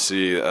fun to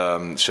see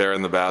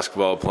sharing the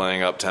basketball,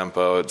 playing up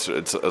tempo.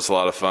 It's a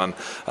lot of fun.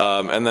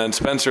 And then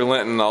Spencer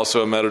Linton,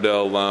 also a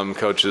Meadowdale alum,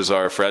 coaches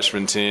our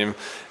freshman team,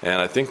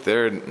 and I think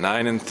they're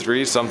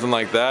 9-3, something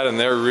like that, and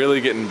they're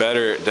really getting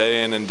better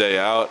day in and day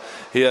out.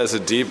 He has a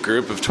deep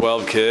group of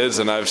 12 kids,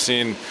 and I've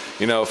seen,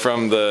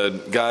 from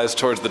the guys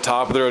towards the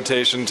top of the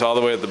rotation to all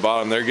the way at the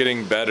bottom, they're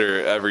getting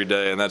better every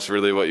day, and that's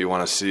really what you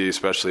want to see,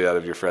 especially out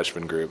of your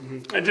freshman group.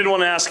 I did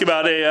want to ask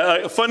about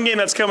a fun game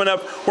that's coming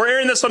up. We're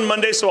airing this on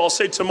Monday, so I'll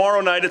say tomorrow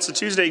night. It's a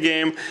Tuesday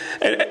game.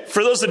 And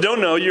for those that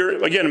don't know,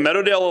 you're, again, a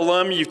Meadowdale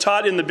alum. You've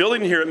taught in the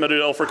building here at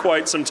Meadowdale for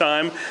quite some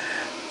time.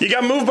 You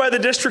got moved by the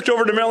district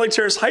over to Mountain Lake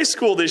Terrace High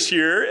School this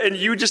year, and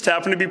you just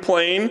happened to be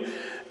playing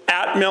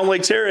at Mountain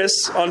Lake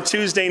Terrace on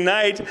Tuesday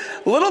night.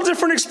 A little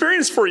different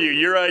experience for you.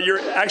 You're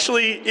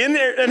actually in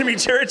enemy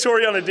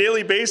territory on a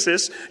daily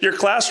basis. Your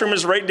classroom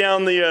is right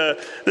down the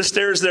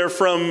stairs there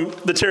from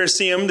the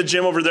Terraceum, the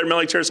gym over there at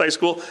Mountain Lake Terrace High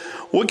School.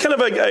 What kind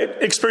of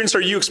experience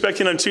are you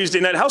expecting on Tuesday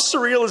night? How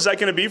surreal is that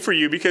going to be for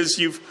you? Because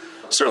you've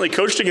certainly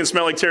coached against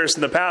Mountain Lake Terrace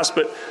in the past,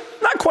 but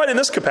not quite in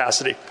this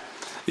capacity.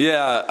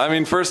 Yeah, I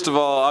mean, first of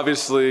all,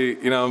 obviously,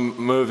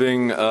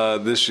 moving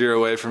this year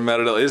away from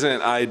Meadowdale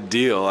isn't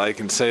ideal. I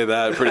can say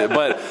that.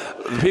 But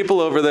the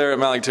people over there at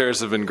Mountain Lake Terrace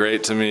have been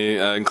great to me,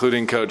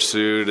 including Coach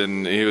Sood,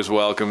 and he was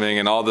welcoming,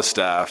 and all the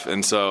staff.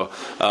 And so,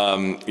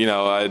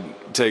 I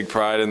take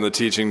pride in the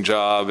teaching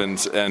job, and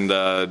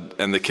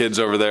the kids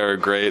over there are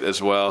great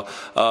as well.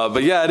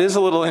 But yeah, it is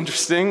a little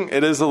interesting.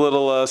 It is a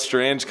little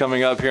strange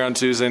coming up here on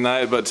Tuesday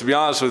night. But to be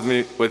honest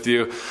with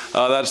you,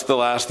 that's the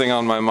last thing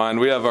on my mind.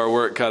 We have our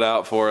work cut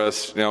out for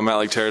us. Mountain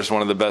Lake Terrace is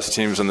one of the best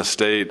teams in the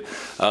state,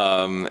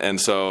 and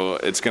so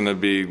it's going to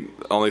be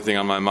the only thing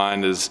on my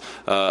mind is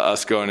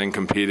us going and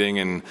competing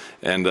and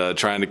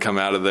trying to come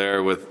out of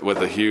there with what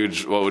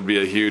would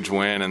be a huge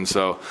win. And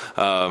so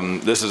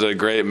this is a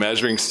great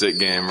measuring stick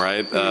game,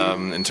 right?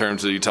 In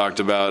terms of, you talked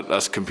about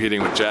us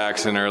competing with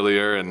Jackson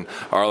earlier and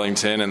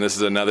Arlington, and this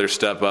is another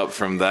step up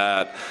from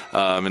that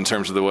in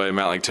terms of the way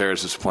Mountain Lake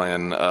Terrace is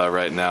playing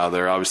right now.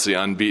 They're obviously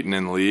unbeaten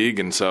in league,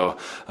 and so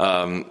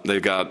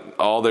they've got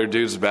all their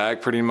dudes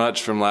back pretty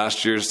much from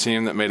last year's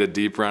team that made a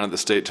deep run at the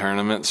state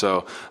tournament.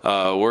 So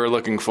we're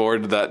looking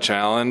forward to that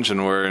challenge,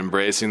 and we're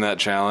embracing that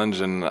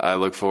challenge, and I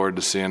look forward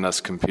to seeing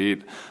us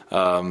compete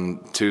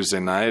Tuesday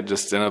night,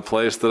 just in a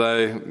place that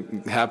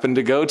I happen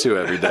to go to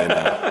every day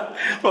now.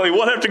 Well, he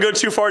won't have to go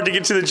too far to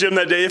get to the gym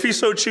that day if he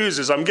so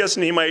chooses. I'm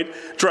guessing he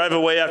might drive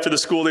away after the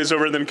school day's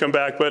over and then come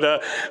back.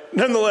 But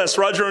nonetheless,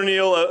 Roger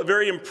O'Neill, a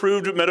very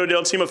improved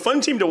Meadowdale team, a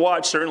fun team to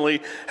watch,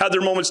 certainly. Had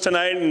their moments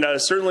tonight, and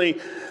certainly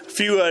a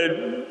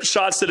few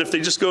shots that if they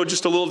just go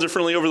just a little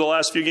differently over the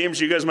last few games,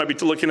 you guys might be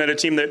looking at a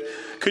team that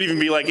could even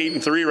be like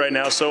 8-3 right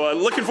now. So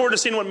looking forward to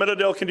seeing what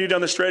Meadowdale can do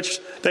down the stretch.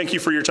 Thank you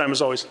for your time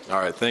as always. All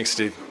right. Thanks,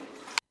 Steve.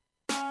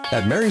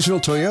 At Marysville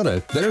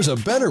Toyota, there's a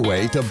better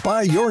way to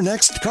buy your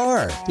next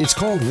car. It's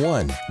called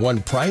One.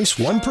 One price,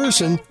 one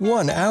person,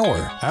 1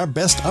 hour. Our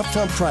best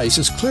upfront price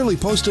is clearly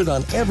posted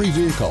on every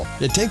vehicle.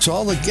 It takes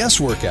all the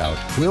guesswork out.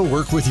 We'll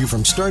work with you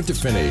from start to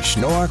finish.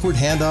 No awkward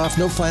handoff,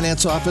 no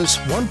finance office.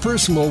 One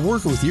person will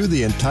work with you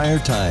the entire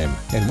time.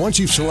 And once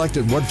you've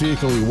selected what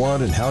vehicle you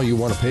want and how you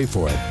want to pay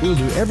for it, we'll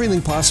do everything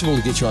possible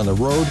to get you on the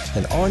road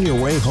and on your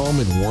way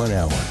home in 1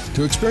 hour.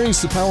 To experience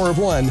the power of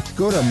one,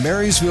 go to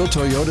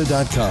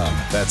MarysvilleToyota.com.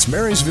 That's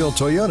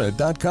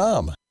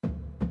MarysvilleToyota.com.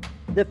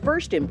 The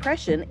first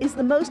impression is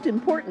the most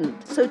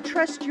important, so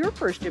trust your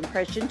first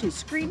impression to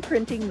Screen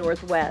Printing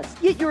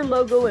Northwest. Get your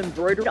logo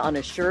embroidered on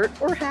a shirt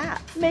or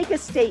hat. Make a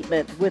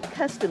statement with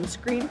custom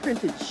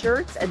screen-printed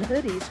shirts and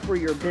hoodies for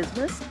your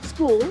business,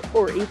 school,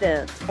 or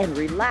event. And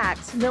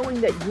relax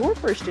knowing that your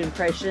first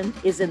impression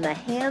is in the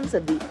hands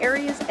of the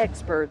area's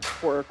experts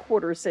for a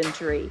quarter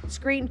century.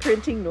 Screen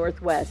Printing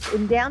Northwest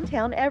in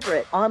downtown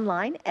Everett.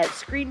 Online at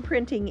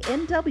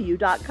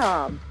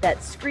screenprintingnw.com.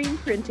 That's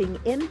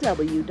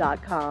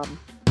screenprintingnw.com.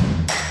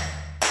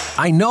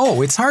 I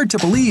know, it's hard to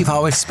believe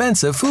how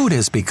expensive food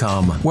has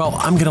become. Well,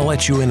 I'm going to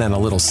let you in on a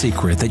little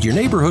secret that your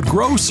neighborhood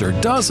grocer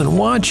doesn't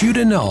want you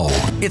to know.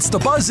 It's the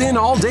Buzz In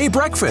All-Day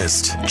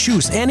Breakfast.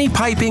 Choose any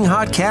piping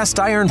hot cast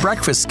iron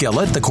breakfast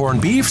skillet, the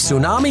corned beef,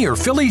 tsunami, or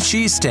Philly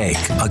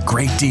cheesesteak. A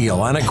great deal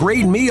on a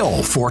great meal,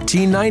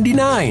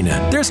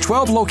 $14.99. There's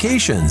 12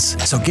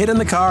 locations, so get in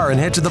the car and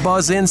head to the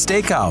Buzz In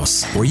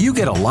Steakhouse, where you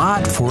get a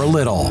lot for a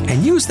little,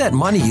 and use that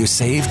money you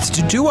saved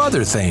to do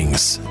other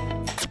things.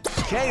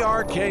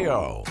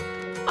 KRKO.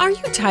 Are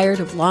you tired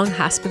of long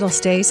hospital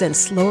stays and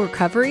slow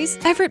recoveries?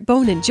 Everett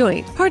Bone and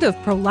Joint, part of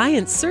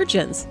Proliance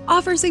Surgeons,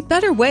 offers a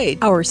better way.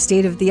 Our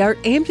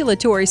state-of-the-art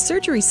ambulatory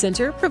surgery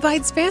center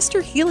provides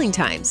faster healing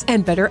times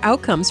and better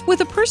outcomes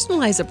with a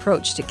personalized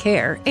approach to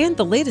care and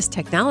the latest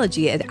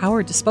technology at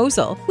our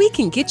disposal. We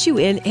can get you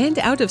in and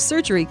out of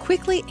surgery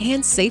quickly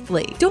and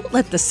safely. Don't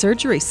let the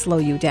surgery slow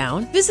you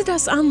down. Visit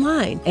us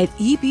online at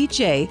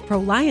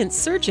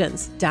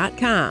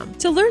ebjproliancesurgeons.com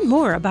to learn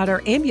more about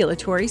our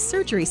ambulatory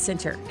surgery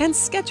center and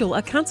schedule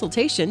a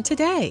consultation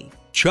today.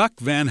 Chuck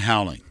Van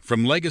Houweling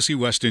from Legacy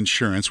West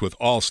Insurance with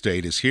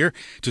Allstate is here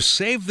to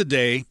save the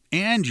day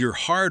and your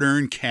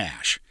hard-earned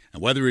cash.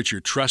 And whether it's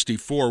your trusty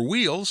four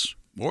wheels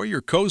or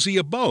your cozy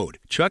abode,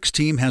 Chuck's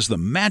team has the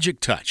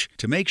magic touch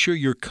to make sure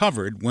you're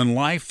covered when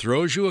life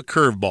throws you a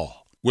curveball.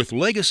 With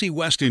Legacy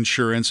West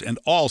Insurance and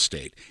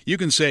Allstate, you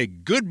can say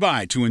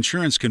goodbye to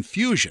insurance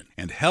confusion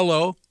and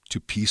hello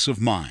to peace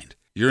of mind.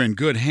 You're in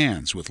good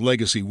hands with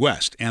Legacy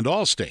West and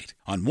Allstate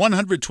on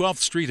 112th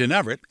Street in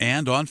Everett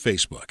and on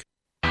Facebook.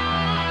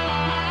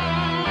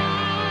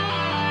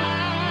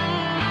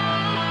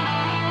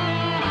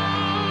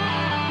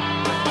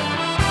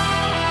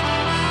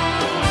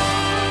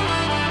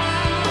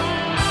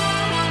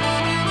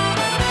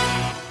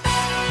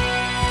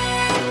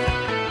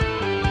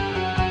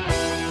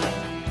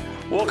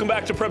 Welcome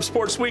back to Prep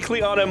Sports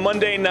Weekly on a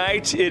Monday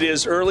night. It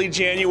is early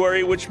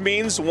January, which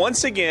means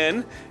once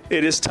again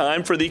it is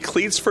time for the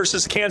Cleats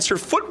versus Cancer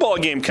football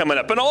game coming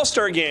up. An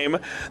all-star game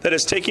that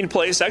is taking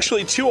place,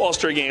 actually two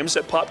all-star games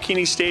at Pop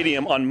Keeney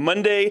Stadium on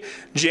Monday,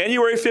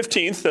 January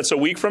 15th. That's a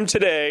week from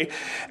today.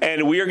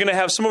 And we are going to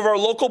have some of our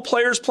local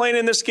players playing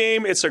in this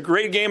game. It's a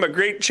great game, a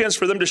great chance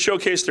for them to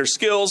showcase their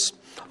skills.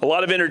 A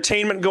lot of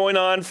entertainment going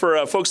on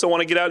for folks that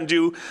want to get out and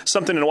do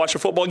something and watch a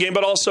football game,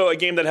 but also a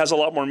game that has a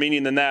lot more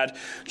meaning than that.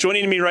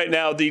 Joining me right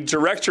now, the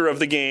director of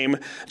the game,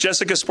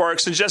 Jessica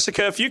Sparks. And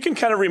Jessica, if you can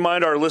kind of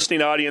remind our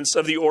listening audience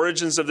of the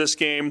origins of this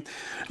game.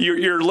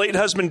 Your late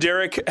husband,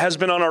 Derek, has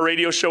been on our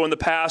radio show in the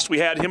past. We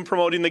had him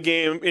promoting the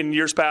game in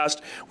years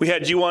past. We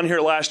had you on here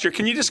last year.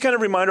 Can you just kind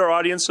of remind our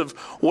audience of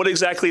what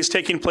exactly is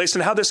taking place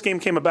and how this game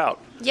came about?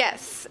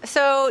 Yes.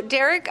 So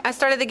Derek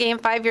started the game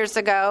 5 years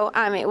ago.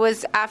 It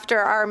was after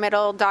our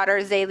middle daughter,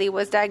 Zaylee,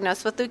 was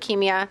diagnosed with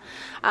leukemia.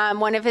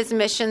 One of his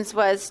missions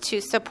was to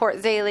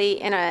support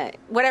Zaylee in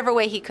whatever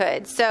way he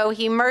could. So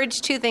he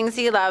merged two things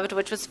he loved,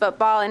 which was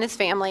football and his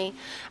family,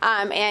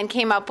 and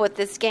came up with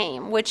this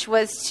game, which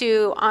was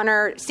to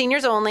honor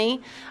seniors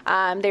only.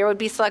 They would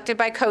be selected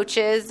by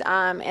coaches,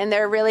 and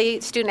they're really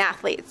student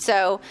athletes.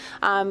 So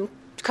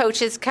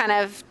coaches kind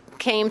of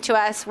came to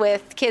us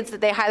with kids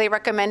that they highly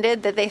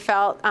recommended, that they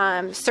felt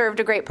served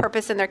a great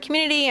purpose in their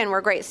community and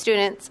were great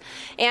students.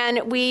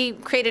 And we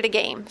created a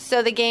game.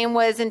 So the game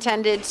was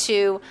intended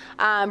to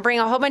bring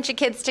a whole bunch of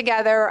kids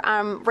together,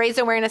 raise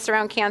awareness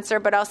around cancer,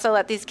 but also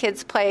let these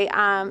kids play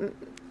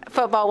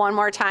football one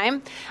more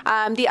time.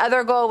 The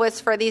other goal was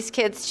for these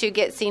kids to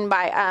get seen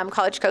by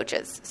college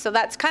coaches. So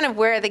that's kind of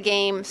where the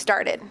game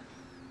started.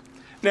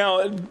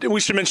 Now, we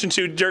should mention,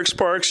 too, Derek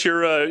Sparks,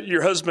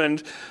 your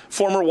husband,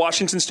 former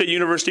Washington State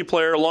University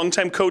player,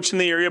 longtime coach in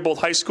the area, both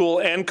high school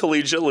and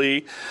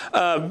collegiately.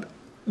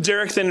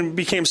 Derek then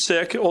became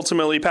sick,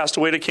 ultimately passed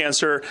away to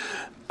cancer.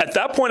 At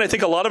that point, I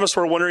think a lot of us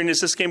were wondering, is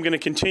this game going to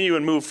continue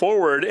and move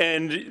forward?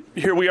 And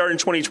here we are in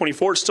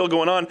 2024, it's still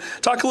going on.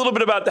 Talk a little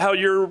bit about how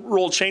your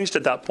role changed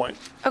at that point.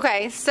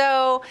 Okay,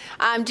 so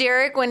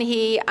Derek, when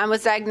he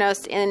was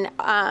diagnosed in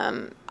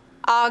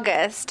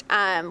August,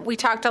 we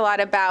talked a lot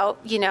about,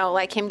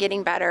 like him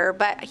getting better,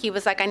 but he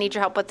was like, I need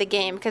your help with the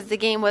game, because the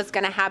game was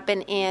going to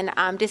happen in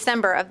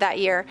December of that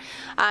year.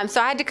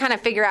 So I had to kind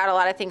of figure out a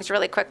lot of things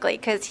really quickly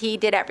because he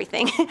did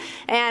everything.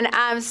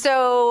 And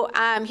so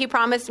he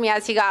promised me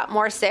as he got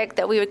more sick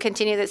that we would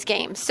continue this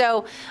game.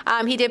 So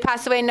he did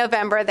pass away in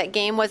November. That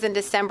game was in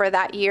December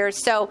that year.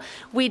 So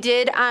we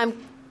did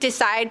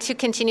decide to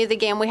continue the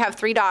game. We have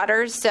 3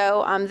 daughters,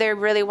 so they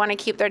really want to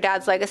keep their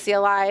dad's legacy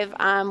alive.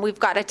 We've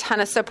got a ton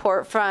of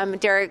support from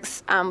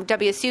Derek's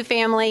WSU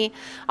family.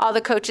 All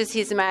the coaches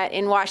he's met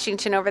in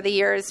Washington over the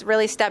years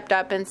really stepped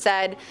up and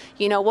said,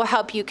 we'll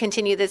help you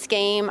continue this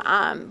game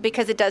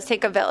because it does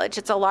take a village.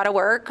 It's a lot of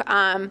work.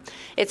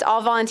 It's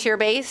all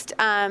volunteer-based.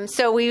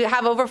 So we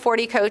have over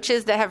 40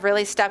 coaches that have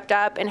really stepped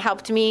up and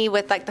helped me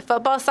with the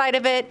football side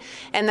of it.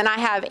 And then I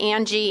have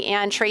Angie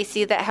and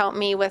Tracy that help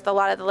me with a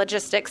lot of the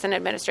logistics and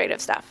administrative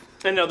stuff.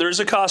 And now there's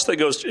a cost that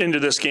goes into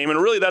this game,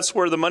 and really that's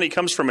where the money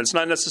comes from. It's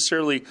not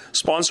necessarily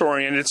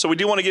sponsor-oriented. So we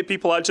do want to get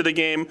people out to the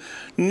game.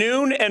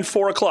 Noon and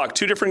 4 o'clock,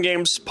 2 different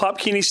games. Pop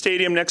Keeney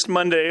Stadium next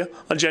Monday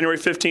on January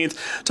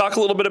 15th. Talk a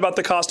little bit about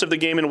the cost of the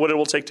game and what it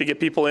will take to get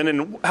people in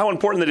and how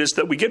important it is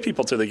that we get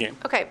people to the game.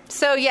 Okay,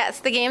 so yes,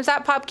 the game's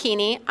at Pop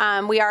Keeney.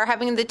 We are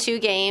having the 2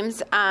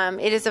 games.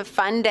 It is a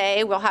fun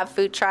day. We'll have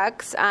food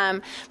trucks.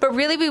 But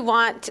really we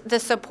want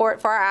the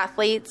support for our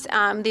athletes.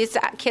 These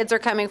kids are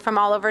coming from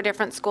all over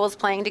different schools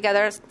playing together.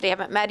 They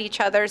haven't met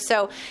each other.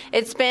 So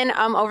it's been,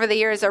 over the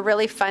years, a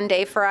really fun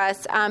day for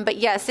us. But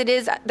yes,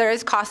 there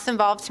is costs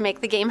involved to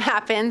make the game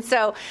happen.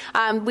 So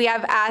we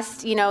have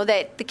asked,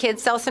 that the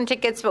kids sell some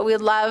tickets, but we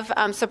would love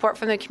support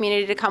from the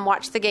community to come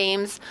watch the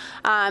games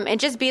and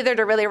just be there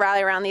to really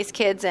rally around these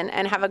kids and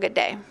have a good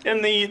day.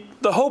 And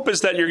the hope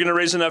is that you're going to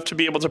raise enough to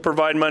be able to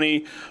provide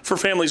money for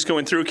families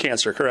going through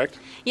cancer, correct?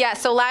 Yeah,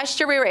 so last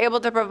year we were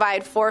able to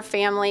provide 4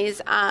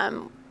 families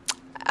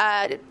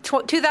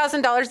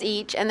 $2,000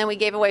 each, and then we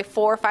gave away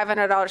 4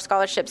 $500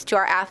 scholarships to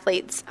our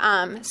athletes.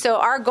 So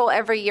our goal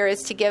every year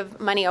is to give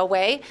money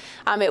away.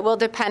 It will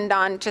depend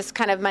on just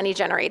kind of money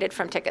generated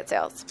from ticket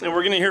sales. And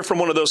we're going to hear from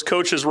one of those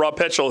coaches, Reid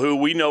Petschl, who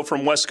we know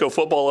from Wesco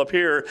football up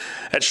here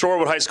at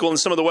Shorewood High School, and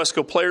some of the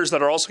Wesco players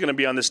that are also going to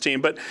be on this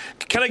team. But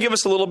can I give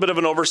us a little bit of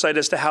an oversight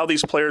as to how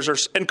these players are,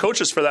 and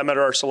coaches for that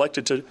matter, are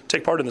selected to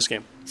take part in this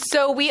game?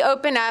 So we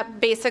open up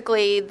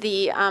basically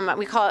the,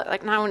 we call it,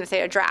 I want to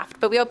say a draft,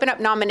 but we open up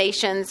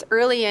nominations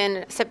early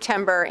in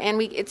September,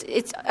 and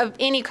it's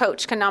any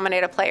coach can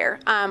nominate a player.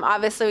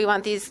 Obviously, we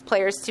want these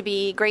players to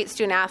be great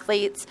student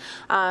athletes,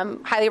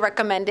 highly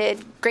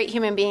recommended, great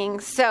human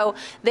beings. So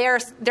they're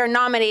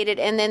nominated,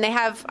 and then they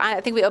have,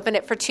 I think we opened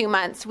it for 2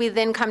 months. We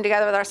then come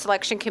together with our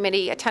selection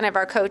committee, a ton of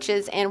our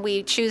coaches, and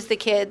we choose the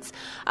kids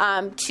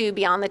to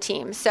be on the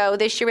team. So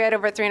this year we had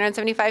over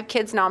 375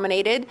 kids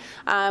nominated.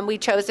 We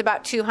chose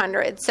about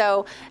 200.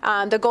 So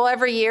the goal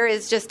every year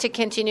is just to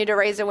continue to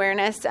raise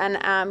awareness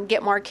and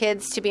get more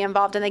kids to be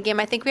involved in the game.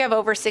 I think we have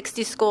over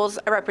 60 schools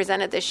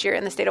represented this year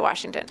in the state of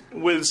Washington.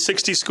 With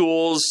 60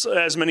 schools,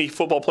 as many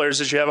football players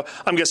as you have,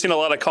 I'm guessing a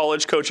lot of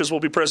college coaches will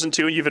be present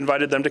too. You've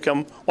invited them to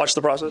come watch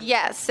the process?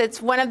 Yes,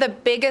 it's one of the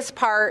biggest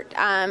part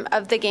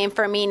of the game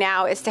for me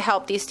now is to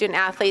help these student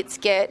athletes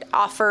get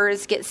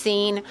offers, get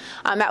seen.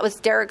 That was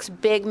Derek's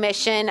big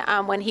mission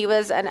when he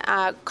was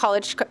a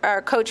college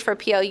coach for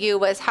PLU,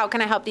 was how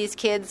can I help these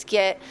kids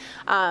get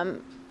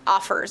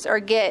offers or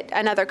get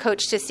another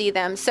coach to see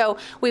them. So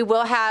we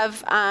will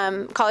have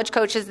college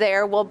coaches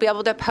there. We'll be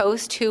able to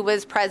post who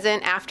was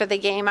present after the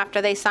game, after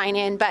they sign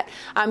in. But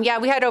yeah,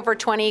 we had over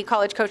 20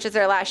 college coaches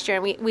there last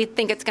year, and we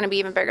think it's going to be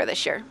even bigger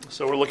this year.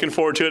 So we're looking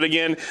forward to it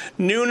again.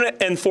 Noon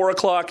and 4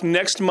 o'clock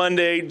next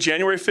Monday,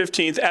 January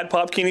 15th at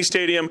Pop Keeney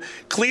Stadium.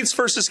 Cleats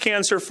versus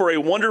Cancer for a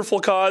wonderful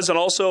cause. And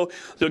also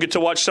you'll get to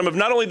watch some of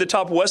not only the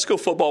top Wesco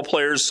football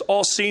players,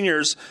 all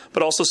seniors,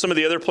 but also some of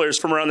the other players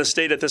from around the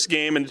state at this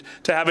game. And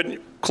to have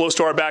it close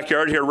to our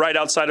backyard here, right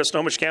outside of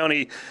Snohomish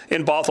County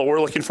in Bothell. We're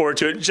looking forward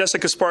to it.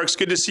 Jessica Sparks,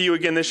 good to see you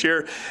again this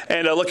year,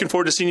 and looking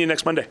forward to seeing you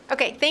next Monday.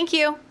 Okay, thank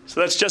you. So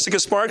that's Jessica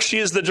Sparks. She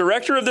is the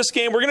director of this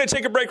game. We're going to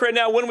take a break right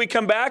now. When we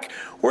come back,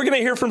 we're going to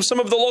hear from some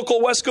of the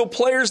local Wesco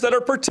players that are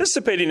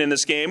participating in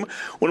this game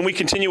when we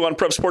continue on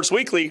Prep Sports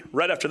Weekly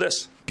right after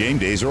this. Game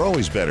days are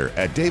always better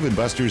at Dave &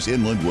 Buster's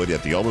in Linwood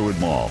at the Alderwood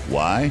Mall.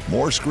 Why?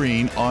 More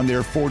screen on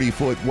their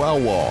 40-foot wow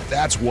wall.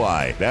 That's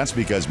why. That's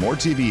because more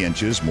TV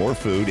inches, more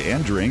food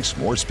and drinks,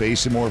 more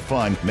space and more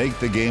fun make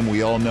the game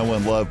we all know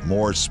and love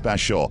more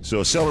special.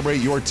 So celebrate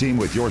your team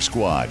with your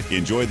squad.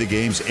 Enjoy the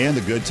games and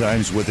the good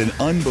times with an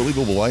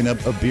unbelievable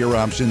lineup of beer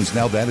options.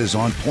 Now that is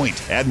on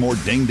point. Add more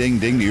ding, ding,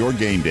 ding to your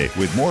game day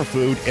with more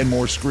food and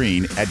more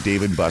screen at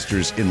Dave &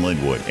 Buster's in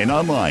Linwood and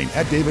online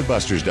at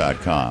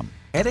davidbusters.com.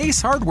 At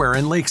Ace Hardware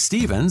in Lake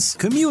Stevens,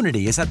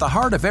 community is at the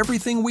heart of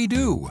everything we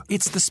do.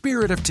 It's the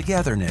spirit of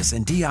togetherness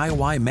and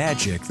DIY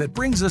magic that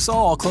brings us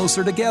all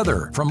closer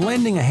together. From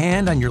lending a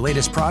hand on your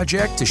latest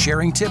project to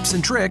sharing tips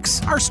and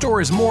tricks, our store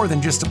is more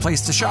than just a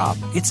place to shop.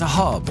 It's a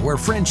hub where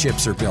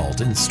friendships are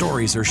built and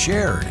stories are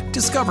shared.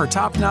 Discover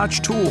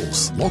top-notch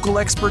tools, local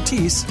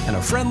expertise, and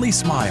a friendly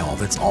smile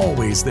that's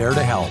always there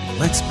to help.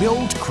 Let's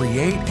build,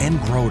 create, and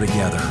grow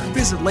together.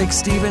 Visit Lake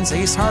Stevens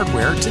Ace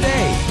Hardware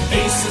today.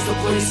 Ace is the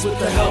place with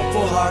the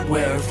helpful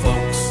hardware,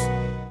 folks.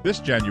 This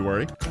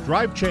January,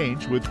 drive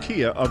change with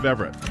Kia of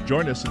Everett.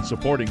 Join us in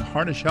supporting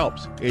Harnish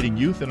Helps, aiding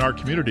youth in our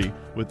community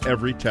with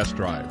every test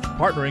drive.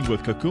 Partnering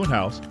with Cocoon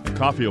House and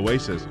Coffee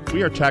Oasis,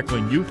 we are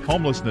tackling youth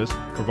homelessness,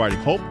 providing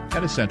hope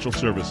and essential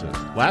services.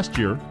 Last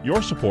year,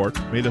 your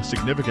support made a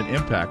significant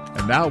impact,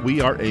 and now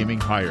we are aiming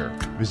higher.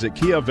 Visit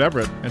Kia of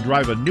Everett and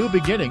drive a new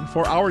beginning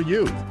for our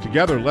youth.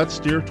 Together, let's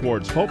steer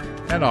towards hope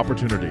and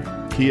opportunity.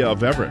 Kia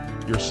of Everett,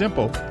 your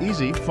simple,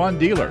 easy, fun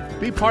dealer.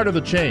 Be part of the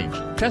change.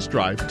 Test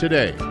drive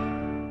today.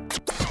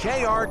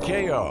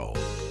 KRKO.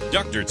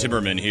 Dr.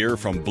 Timmerman here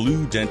from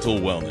Blue Dental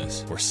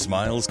Wellness, where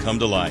smiles come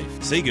to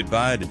life. Say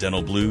goodbye to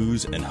dental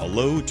blues and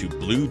hello to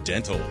Blue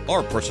Dental.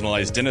 Our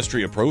personalized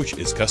dentistry approach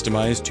is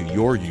customized to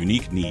your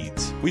unique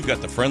needs. We've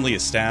got the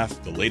friendliest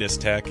staff, the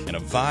latest tech, and a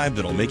vibe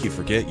that'll make you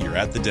forget you're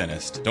at the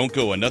dentist. Don't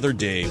go another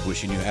day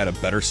wishing you had a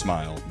better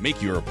smile. Make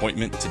your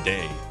appointment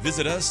today.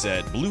 Visit us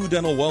at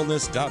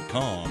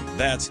bluedentalwellness.com.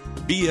 That's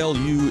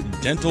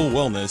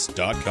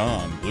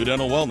BLUdentalwellness.com. Blue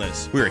Dental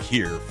Wellness, we're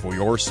here for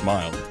your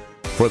smile.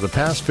 For the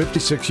past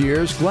 56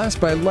 years, Glass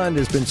by Lund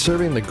has been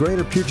serving the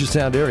greater Puget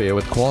Sound area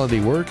with quality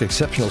work,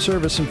 exceptional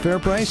service, and fair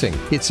pricing.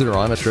 It's their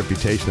honest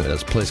reputation that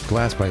has placed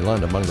Glass by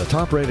Lund among the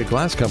top-rated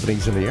glass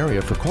companies in the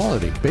area for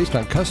quality, based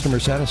on customer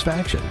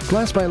satisfaction.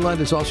 Glass by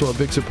Lund is also a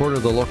big supporter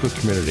of the local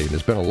community and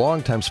has been a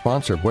long-time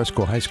sponsor of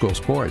Westco High School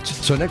sports.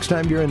 So next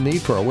time you're in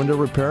need for a window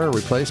repair or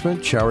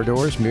replacement, shower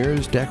doors,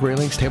 mirrors, deck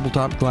railings,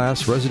 tabletop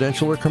glass,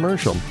 residential or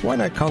commercial, why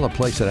not call a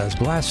place that has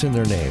glass in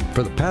their name?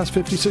 For the past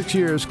 56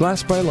 years,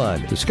 Glass by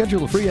Lund. To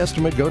schedule a free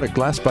estimate, go to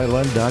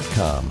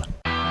glassbylund.com.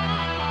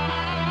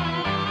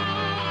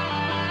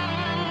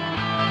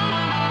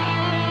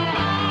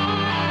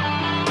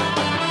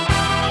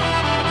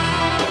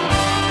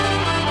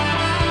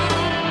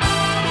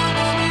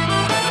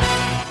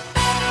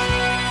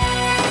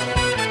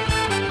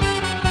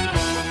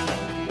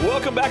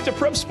 Welcome back to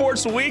Prep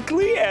Sports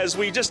Weekly. As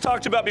we just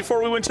talked about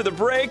before we went to the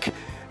break,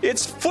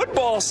 it's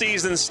football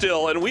season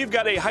still, and we've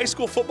got a high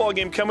school football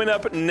game coming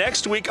up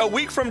next week, a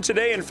week from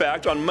today, in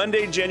fact, on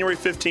Monday, January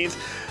 15th.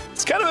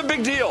 It's kind of a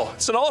big deal.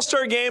 It's an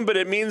all-star game, but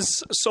it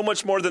means so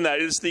much more than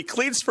that. It's the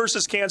Cleats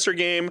versus Cancer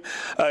game,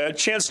 a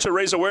chance to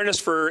raise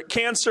awareness for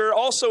cancer,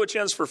 also a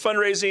chance for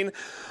fundraising,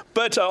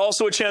 but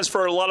also a chance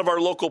for a lot of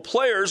our local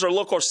players, or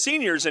local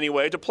seniors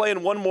anyway, to play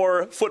in one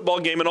more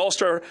football game, an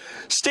all-star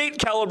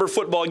state-caliber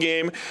football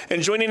game.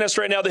 And joining us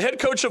right now, the head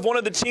coach of one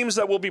of the teams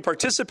that will be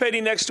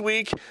participating next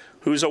week,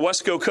 who's a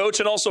Wesco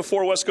coach, and also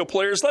 4 Wesco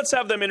players. Let's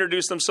have them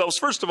introduce themselves.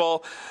 First of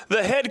all,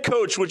 the head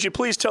coach, would you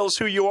please tell us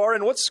who you are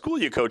and what school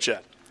you coach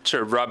at?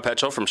 Sure, Reid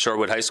Petschl from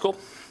Shorewood High School.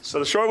 So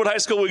the Shorewood High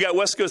School, we got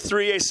Wesco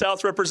 3A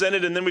South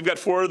represented, and then we've got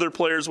 4 other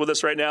players with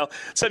us right now.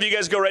 Let's have you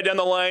guys go right down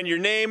the line. Your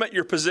name,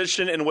 your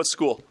position, and what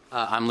school?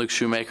 I'm Luke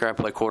Shoemaker. I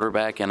play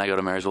quarterback, and I go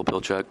to Marysville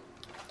Pilchuck.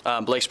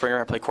 Blake Springer.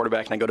 I play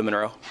quarterback, and I go to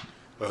Monroe.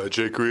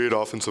 Jake Reid,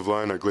 offensive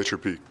line at Glacier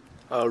Peak.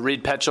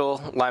 Reid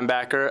Petschl,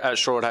 linebacker at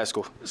Shorewood High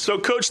School. So,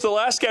 Coach, the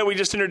last guy we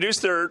just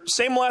introduced, their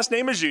same last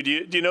name as you.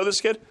 Do you know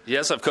this kid?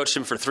 Yes, I've coached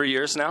him for 3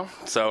 years now.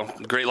 So,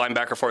 great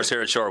linebacker for us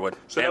here at Shorewood.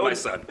 So and my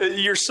son.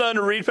 Your son,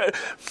 Reid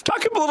Petschl.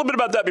 Talk a little bit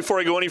about that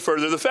before I go any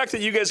further. The fact that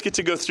you guys get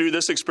to go through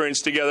this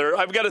experience together,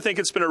 I've got to think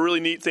it's been a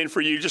really neat thing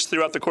for you just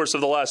throughout the course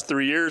of the last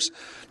 3 years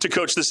to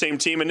coach the same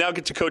team and now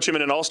get to coach him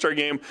in an all-star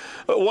game.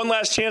 One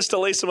last chance to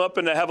lace him up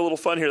and to have a little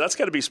fun here. That's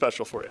got to be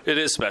special for you. It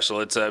is special.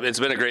 It's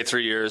been a great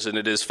 3 years, and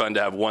it is fun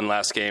to have one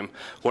last game.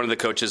 One of the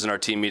coaches in our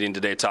team meeting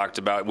today talked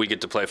about we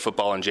get to play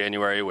football in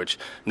January, which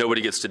nobody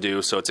gets to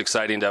do, so it's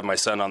exciting to have my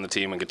son on the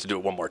team and get to do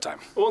it one more time.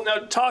 Well, now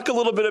talk a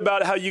little bit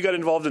about how you got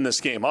involved in this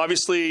game.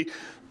 Obviously,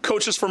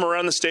 coaches from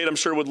around the state, I'm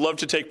sure, would love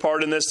to take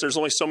part in this. There's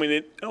only so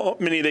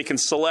many they can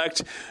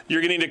select.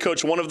 You're getting to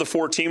coach one of the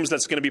 4 teams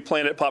that's going to be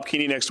playing at Pop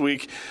Keeney next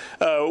week.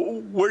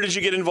 Where did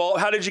you get involved?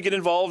 How did you get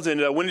involved,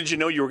 and when did you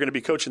know you were going to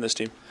be coaching this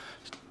team?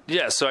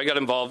 Yeah, so I got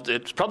involved.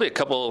 It's probably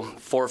 4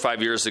 or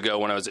 5 years ago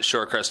when I was at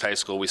Shorecrest High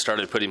School. We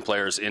started putting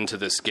players into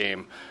this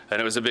game, and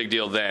it was a big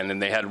deal then.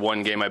 And they had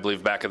one game, I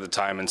believe, back at the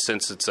time. And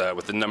since it's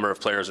with the number of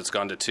players, it's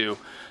gone to 2.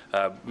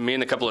 Me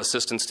and a couple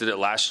assistants did it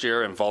last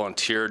year and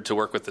volunteered to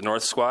work with the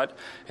North squad.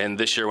 And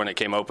this year when it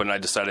came open, I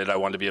decided I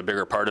wanted to be a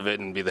bigger part of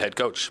it and be the head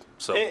coach.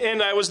 So.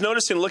 And I was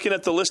noticing, looking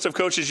at the list of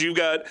coaches, you've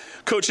got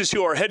coaches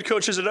who are head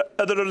coaches at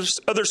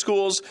other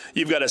schools.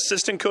 You've got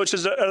assistant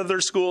coaches at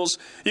other schools.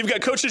 You've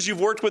got coaches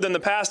you've worked with in the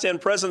past and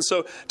present.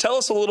 So tell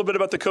us a little bit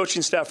about the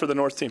coaching staff for the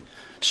North team.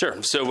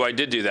 Sure. So I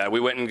did do that. We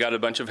went and got a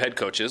bunch of head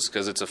coaches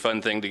because it's a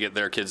fun thing to get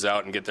their kids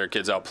out and get their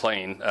kids out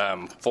playing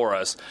for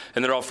us.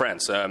 And they're all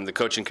friends. The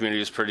coaching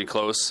community is pretty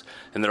close,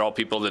 and they're all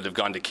people that have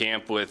gone to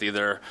camp with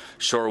either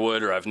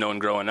Shorewood or I've known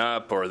growing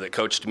up or that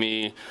coached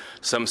me,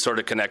 some sort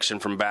of connection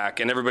from back.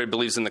 And everybody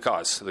believes in the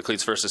cause. The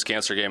Cleats versus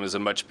Cancer game is a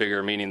much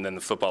bigger meaning than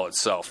the football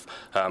itself.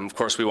 Of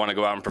course, we want to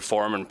go out and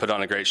perform and put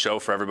on a great show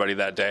for everybody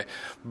that day,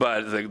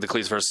 but the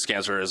Cleats versus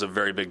Cancer is a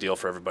very big deal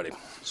for everybody.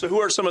 So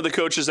who are some of the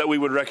coaches that we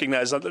would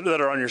recognize that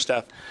are on your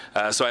staff?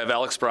 So I have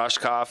Alex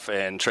Broshkoff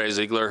and Trey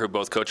Ziegler, who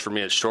both coach for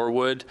me at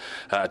Shorewood.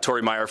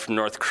 Tori Meyer from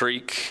North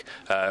Creek.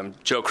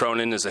 Joe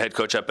Cronin is the head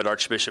coach up up at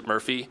Archbishop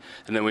Murphy,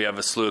 and then we have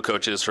a slew of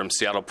coaches from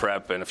Seattle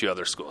Prep and a few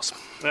other schools.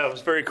 That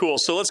was very cool.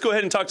 So let's go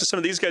ahead and talk to some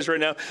of these guys right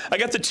now. I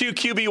got the two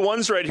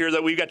QB1s right here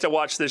that we got to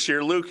watch this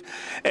year, Luke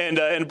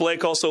and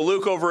Blake also.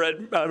 Luke over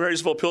at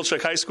Marysville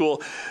Pilchuck High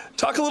School.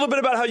 Talk a little bit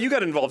about how you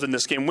got involved in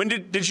this game. When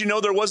did you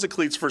know there was a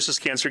Cleats versus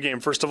Cancer game,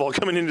 first of all,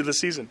 coming into the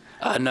season?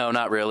 No,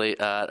 not really.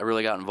 I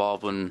really got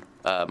involved when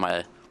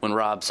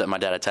Rob sent my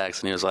dad a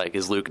text and he was like,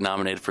 "Is Luke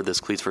nominated for this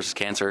Cleats versus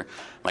Cancer?"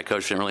 My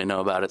coach didn't really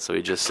know about it, so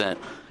he just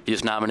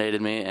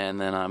nominated me,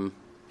 and then I'm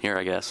here,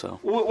 I guess. So,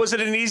 was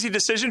it an easy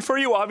decision for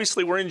you?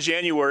 Obviously, we're in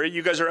January.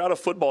 You guys are out of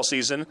football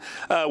season.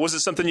 Was it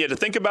something you had to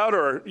think about,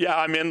 or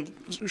I'm in?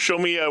 Show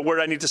me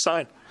where I need to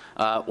sign.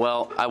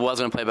 Well, I was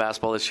going to play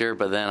basketball this year,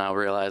 but then I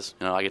realized,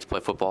 I get to play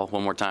football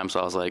one more time, so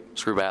I was like,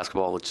 screw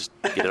basketball, let's just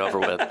get it over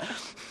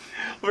with.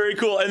 Very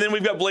cool. And then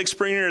we've got Blake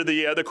Springer,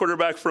 the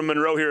quarterback from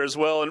Monroe here as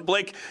well. And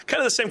Blake,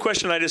 kind of the same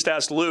question I just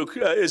asked Luke.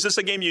 Is this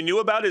a game you knew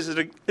about? Is it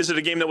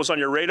a game that was on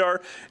your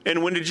radar?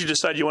 And when did you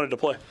decide you wanted to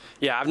play?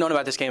 Yeah, I've known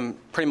about this game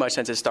pretty much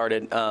since it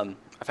started.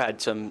 I've had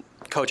some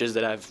coaches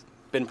that have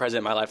been present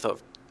in my life that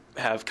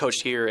have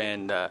coached here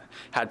and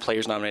had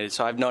players nominated,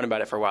 so I've known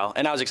about it for a while,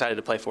 and I was excited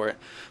to play for it.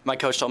 My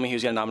coach told me he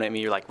was going to nominate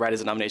me right as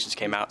the nominations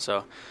came out,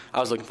 so I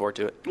was looking forward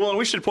to it. Well, and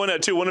we should point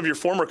out, too, one of your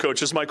former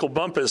coaches, Michael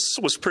Bumpus,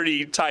 was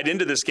pretty tied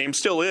into this game,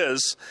 still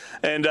is,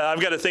 and I've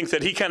got to think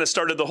that he kind of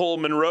started the whole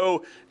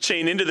Monroe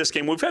chain into this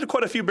game. We've had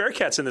quite a few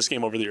Bearcats in this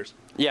game over the years.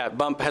 Yeah,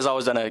 Bump has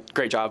always done a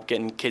great job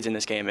getting kids in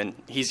this game, and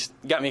he's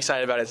got me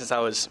excited about it since I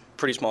was a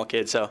pretty small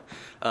kid, so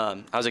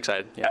I was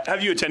excited. Yeah.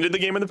 Have you attended the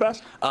game in the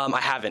past? I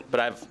haven't,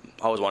 but I've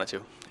always wanted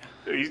to.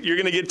 You're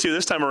going to get to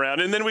this time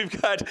around. And then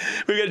we've got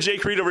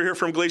Jake Reid over here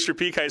from Glacier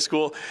Peak High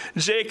School.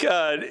 Jake,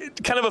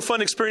 kind of a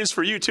fun experience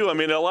for you, too. I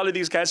mean, a lot of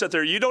these guys out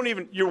there,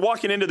 you're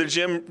walking into the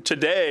gym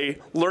today,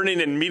 learning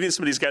and meeting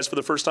some of these guys for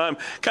the first time.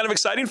 Kind of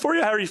exciting for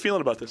you? How are you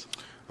feeling about this?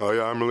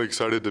 Yeah, I'm really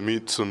excited to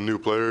meet some new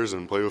players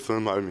and play with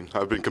them. I mean,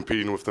 I've been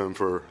competing with them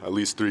for at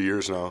least 3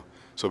 years now,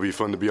 so it'll be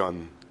fun to be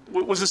on.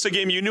 Was this a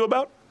game you knew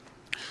about?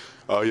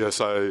 Yes,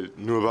 I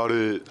knew about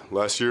it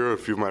last year. A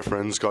few of my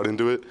friends got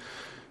into it.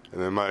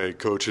 And then my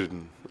coach had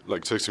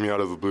texted me out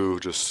of the blue,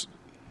 just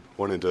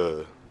wanted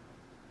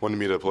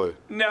me to play.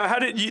 Now,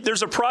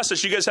 there's a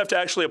process. You guys have to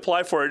actually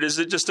apply for it. Is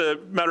it just a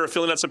matter of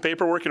filling out some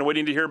paperwork and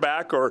waiting to hear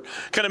back, or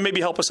kind of maybe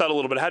help us out a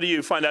little bit? How do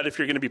you find out if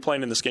you're going to be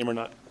playing in this game or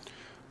not?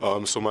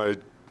 So my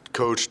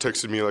coach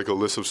texted me a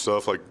list of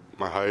stuff, like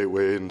my height,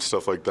 weight, and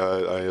stuff like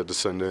that. I had to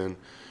send in,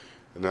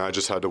 and then I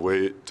just had to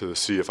wait to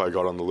see if I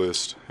got on the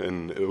list.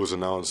 And it was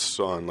announced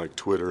on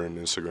Twitter and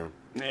Instagram.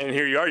 And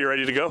here you are. You're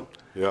ready to go.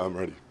 Yeah, I'm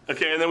ready.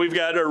 Okay, and then we've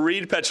got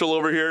Reid Petschl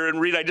over here. And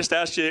Reid, I just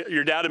asked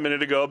your dad a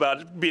minute ago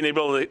about being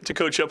able to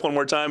coach up one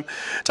more time.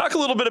 Talk a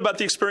little bit about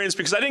the experience,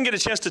 because I didn't get a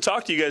chance to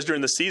talk to you guys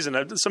during the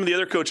season. Some of the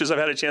other coaches I've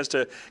had a chance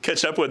to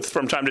catch up with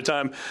from time to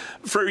time.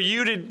 For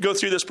you to go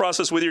through this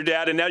process with your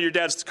dad, and now your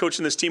dad's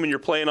coaching this team and you're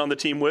playing on the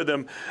team with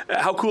him,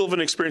 how cool of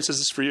an experience is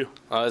this for you?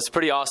 It's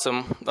pretty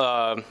awesome.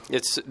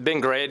 It's been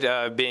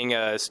great being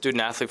a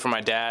student athlete for my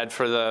dad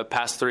for the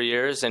past 3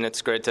 years, and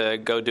it's great to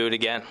go do it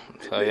again.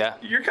 So, yeah.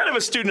 You're kind of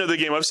a student of the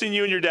game. I've seen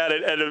you and your dad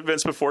at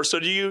events before. So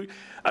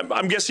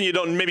I'm guessing you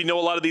don't maybe know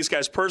a lot of these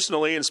guys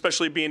personally, and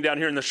especially being down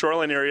here in the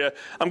Shoreline area.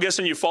 I'm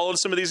guessing you followed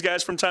some of these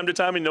guys from time to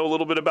time and know a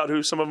little bit about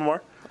who some of them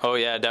are? Oh,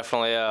 yeah,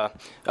 definitely.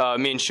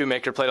 Me and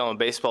Shoemaker played on a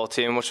baseball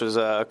team, which was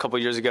a couple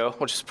years ago,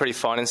 which was pretty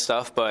fun and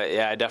stuff. But,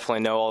 yeah, I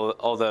definitely know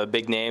all the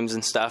big names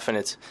and stuff, and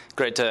it's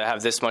great to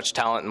have this much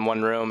talent in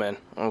one room and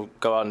we'll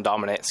go out and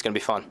dominate. It's going to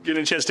be fun.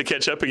 Getting a chance to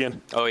catch up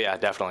again. Oh, yeah,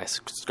 definitely.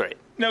 It's great.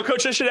 Now,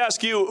 Coach, I should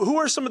ask you, who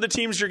are some of the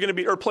teams you're going to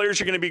be, or players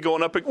you're going to be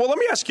going up? Well, let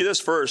me ask you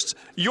this first.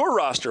 Your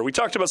roster, we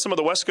talked about some of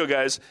the Wesco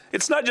guys.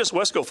 It's not just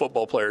Wesco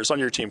football players on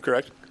your team,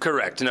 correct?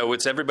 Correct. No,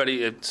 it's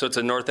everybody. So it's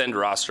a North End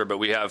roster, but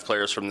we have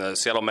players from the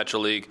Seattle Metro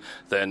League,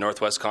 the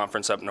Northwest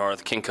Conference up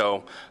north,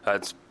 Kinko.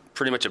 It's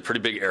pretty much a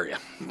pretty big area.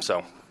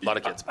 So a lot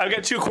of kids. I've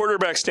got two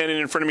quarterbacks standing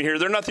in front of me here.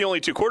 They're not the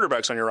only two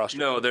quarterbacks on your roster.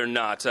 No, they're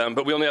not.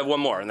 But we only have one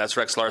more, and that's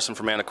Rex Larson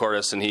from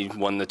Anacortes, and he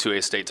won the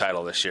 2A state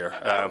title this year.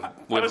 I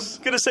was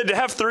going to say, to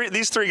have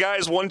these three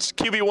guys, one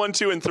QB 1,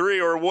 2, and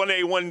 3, or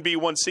 1A, 1B,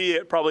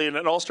 1C, probably in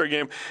an All-Star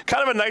game,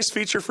 kind of a nice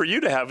feature for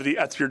you to have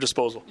at your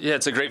disposal. Yeah,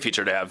 it's a great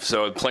feature to have.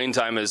 So playing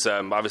time is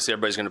obviously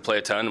everybody's going to play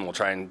a ton, and we'll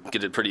try and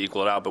get it pretty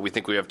equal out. But we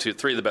think we have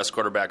three of the best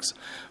quarterbacks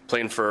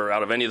playing for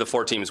out of any of the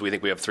four teams. We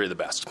think we have three of the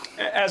best.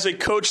 As a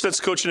coach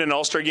that's coaching an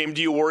All-Star game,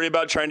 do you worry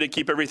about trying to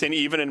keep everything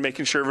even and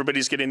making sure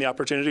everybody's getting the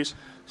opportunities?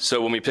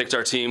 So when we picked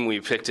our team, we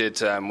picked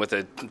it with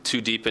a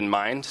two deep in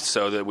mind,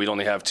 so that we'd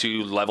only have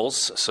two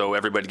levels, so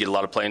everybody get a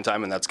lot of playing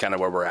time, and that's kind of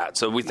where we're at.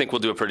 So we think we'll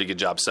do a pretty good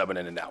job subbing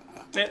in and out.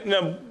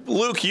 Now,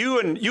 Luke, you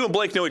and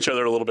Blake know each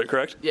other a little bit,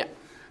 correct? Yeah.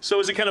 So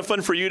is it kind of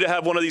fun for you to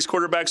have one of these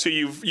quarterbacks who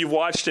you've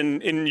watched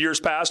in years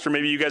past, or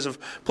maybe you guys have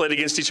played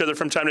against each other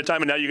from time to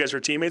time, and now you guys are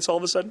teammates all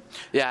of a sudden?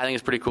 Yeah, I think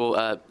it's pretty cool.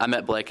 I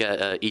met Blake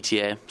at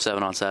ETA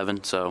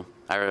 7-on-7, so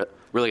I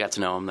really got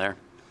to know him there.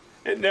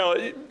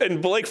 And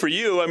Blake, for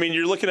you, I mean,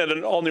 you're looking at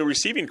an all-new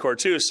receiving core,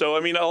 too. So, I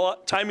mean,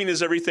 timing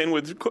is everything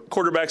with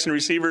quarterbacks and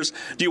receivers.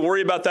 Do you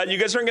worry about that? You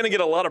guys aren't going to get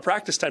a lot of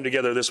practice time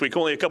together this week,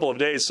 only a couple of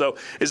days. So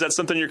is that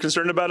something you're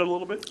concerned about a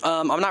little bit?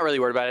 I'm not really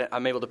worried about it.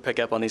 I'm able to pick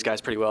up on these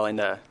guys pretty well,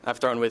 and I've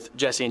thrown with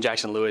Jesse and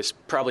Jackson Lewis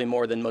probably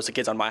more than most of the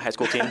kids on my high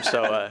school team.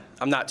 So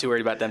I'm not too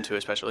worried about them, too,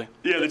 especially.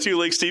 Yeah, the two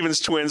Lake Stevens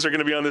twins are going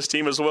to be on this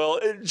team as well.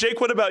 Jake,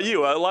 what about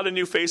you? A lot of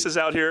new faces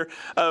out here.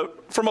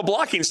 From a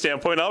blocking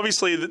standpoint,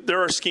 obviously there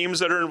are schemes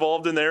that are involved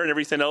in there and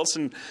everything else,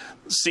 and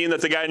seeing that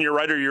the guy on your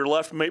right or your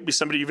left might be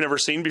somebody you've never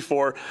seen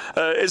before.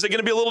 Is it going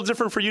to be a little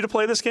different for you to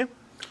play this game?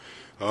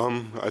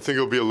 I think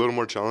it'll be a little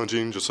more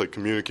challenging, just like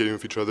communicating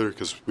with each other,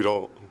 because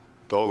the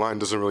O-line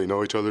doesn't really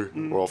know each other.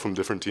 We're all from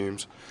different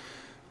teams.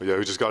 But yeah,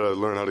 we just got to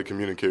learn how to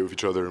communicate with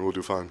each other, and we'll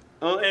do fine.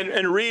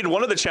 And Reid,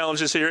 one of the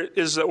challenges here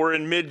is that we're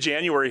in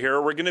mid-January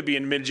here. We're going to be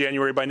in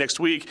mid-January by next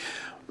week.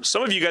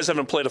 Some of you guys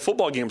haven't played a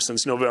football game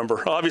since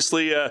November.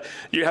 Obviously,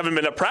 you haven't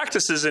been at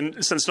practices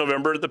since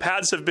November. The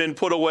pads have been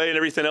put away and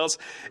everything else.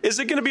 Is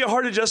it going to be a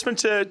hard adjustment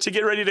to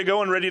get ready to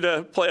go and ready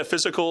to play a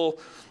physical,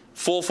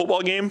 full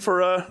football game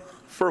for a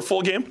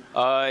full game?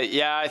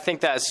 Yeah, I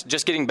think that's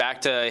just getting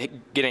back to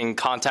getting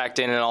contact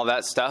in and all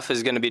that stuff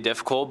is going to be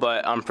difficult,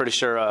 but I'm pretty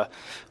sure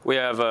we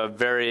have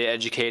very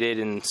educated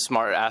and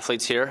smart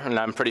athletes here, and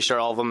I'm pretty sure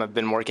all of them have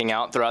been working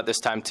out throughout this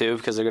time too,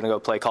 because they're going to go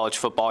play college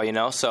football,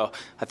 so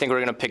I think we're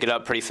going to pick it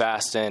up pretty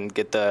fast and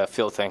get the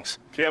feel of things.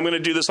 Okay, I'm going to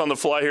do this on the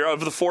fly here.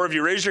 Of the four of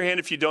you, raise your hand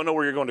if you don't know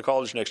where you're going to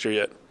college next year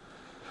yet.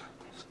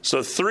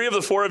 So 3 of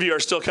the 4 of you are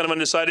still kind of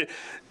undecided.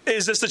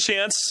 Is this the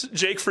chance,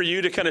 Jake, for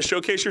you to kind of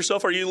showcase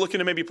yourself? Are you looking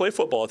to maybe play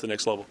football at the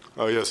next level?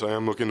 Yes, I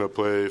am looking to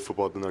play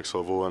football at the next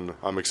level, and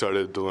I'm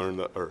excited to learn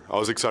that. Or I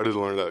was excited to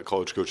learn that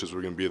college coaches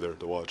were going to be there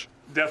to watch.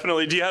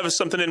 Definitely. Do you have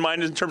something in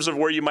mind in terms of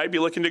where you might be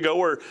looking to go,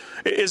 or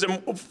is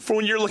it, for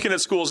when you're looking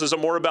at schools, is it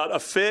more about a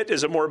fit?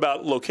 Is it more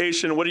about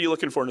location? What are you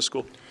looking for in a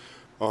school?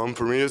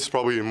 For me, it's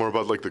probably more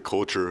about like the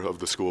culture of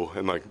the school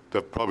and like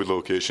probably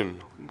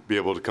location. Be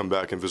able to come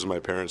back and visit my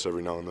parents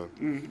every now and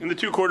then. And the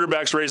 2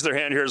 quarterbacks raised their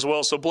hand here as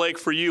well. So Blake,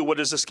 for you, what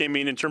does this game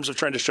mean in terms of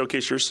trying to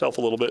showcase yourself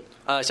a little bit?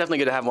 It's definitely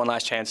good to have one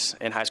last chance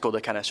in high school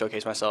to kind of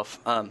showcase myself.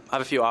 I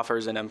have a few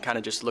offers, and I'm kind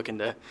of just looking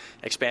to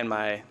expand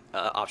my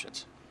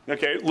options.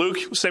 Okay, Luke,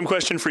 same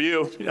question for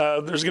you.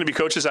 There's going to be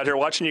coaches out here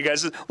watching you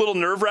guys. A little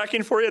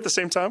nerve-wracking for you at the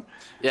same time?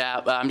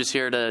 Yeah, I'm just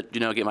here to,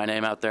 get my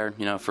name out there,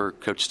 for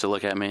coaches to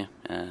look at me.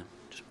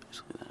 Just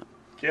basically that.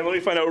 Yeah, let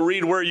me find out.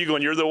 Reid, where are you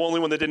going? You're the only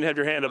one that didn't have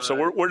your hand up.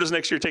 So where does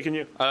next year taking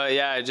you?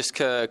 Yeah, I just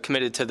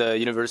committed to the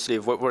University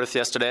of Whitworth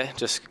yesterday.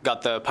 Just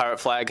got the pirate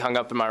flag hung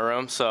up in my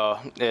room. So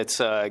it's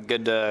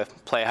good to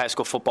play high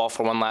school football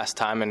for one last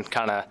time and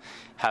kind of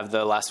have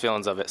the last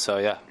feelings of it. So,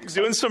 yeah.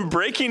 Doing some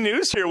breaking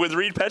news here with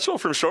Reid Petschl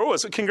from Shorewood.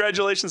 So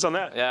congratulations on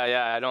that.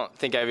 Yeah. I don't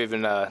think I've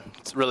even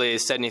really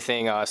said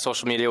anything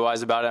social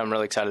media-wise about it. I'm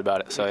really excited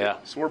about it. So, yeah.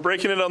 So we're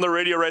breaking it on the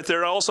radio right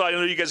there. Also, I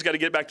know you guys got to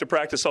get back to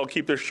practice. I'll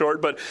keep this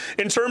short. But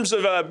in terms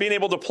of being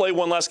able to play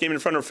one last game in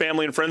front of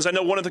family and friends, I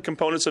know one of the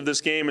components of this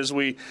game is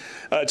we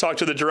talked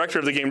to the director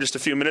of the game just a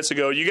few minutes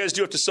ago. You guys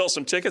do have to sell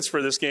some tickets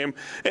for this game.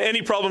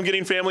 Any problem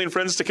getting family and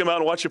friends to come out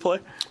and watch you play?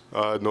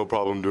 No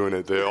problem doing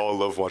it. They all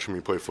love watching me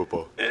play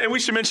football. And we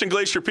should mention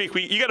Glacier Peak.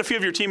 You got a few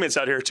of your teammates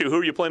out here, too. Who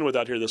are you playing with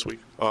out here this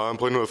week? I'm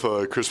playing with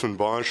Crispin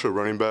Bonch, a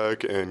running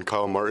back, and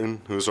Kyle Martin,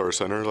 who was our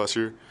center last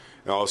year.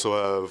 And I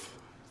also have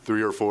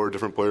 3 or 4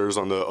 different players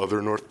on the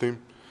other North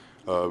team.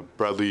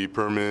 Bradley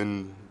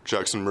Perman,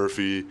 Jackson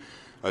Murphy,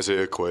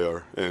 Isaiah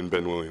Cuellar, and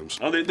Ben Williams.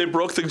 Oh, they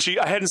broke the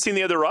I hadn't seen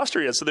the other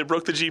roster yet, so they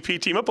broke the GP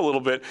team up a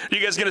little bit. Are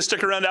you guys going to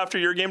stick around after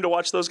your game to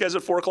watch those guys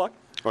at 4 o'clock?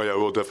 Oh, yeah,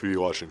 we'll definitely be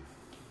watching.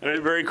 All right,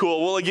 very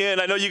cool. Well, again,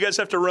 I know you guys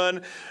have to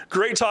run.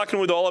 Great talking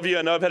with all of you.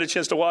 I know I've had a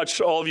chance to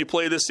watch all of you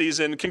play this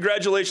season.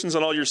 Congratulations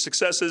on all your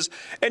successes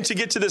and to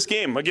get to this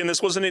game. Again,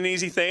 this wasn't an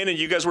easy thing, and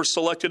you guys were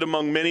selected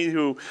among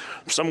many,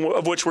 some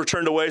of which were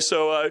turned away.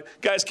 So,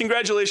 guys,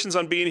 congratulations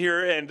on being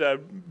here, and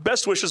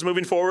best wishes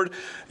moving forward.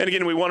 And,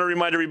 again, we want to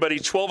remind everybody,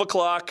 12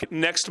 o'clock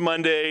next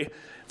Monday,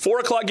 4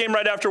 o'clock game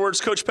right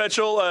afterwards. Coach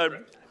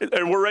Petschl,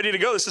 we're ready to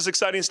go. This is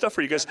exciting stuff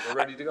for you guys. We're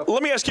ready to go.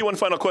 Let me ask you one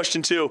final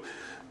question, too.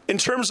 In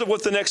terms of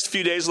what the next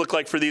few days look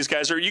like for these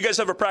guys, you guys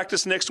have a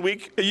practice next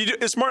week?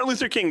 It's Martin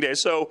Luther King Day,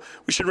 so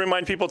we should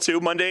remind people,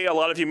 too. Monday, a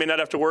lot of you may not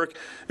have to work.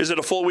 Is it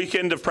a full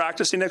weekend of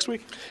practicing next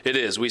week? It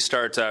is. We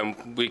start,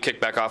 we kick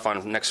back off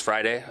on next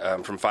Friday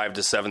from 5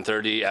 to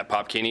 7:30 at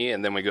Pop Keeney,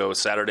 and then we go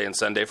Saturday and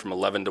Sunday from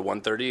 11 to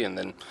 1:30, and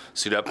then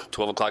suit up,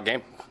 12 o'clock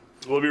game.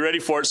 We'll be ready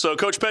for it. So,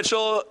 Coach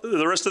Petschl,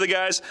 the rest of the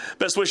guys,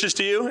 best wishes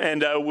to you,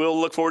 and we'll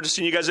look forward to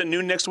seeing you guys at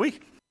noon next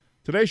week.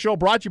 Today's show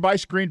brought to you by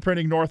Screen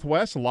Printing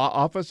Northwest, Law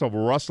Office of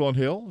Russell and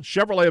Hill,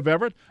 Chevrolet of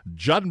Everett,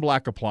 Judd &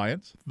 Black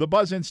Appliance, The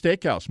Buzz Inn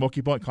Steakhouse,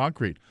 Smoky Point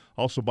Concrete,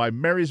 also by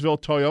Marysville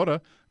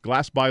Toyota,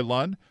 Glass by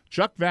Lund,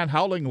 Chuck Van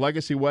Howling,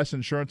 Legacy West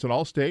Insurance and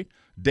Allstate,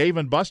 Dave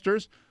 &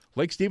 Buster's,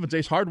 Lake Stevens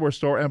Ace Hardware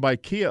Store, and by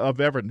Kia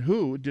of Everett. And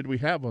who did we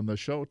have on the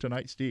show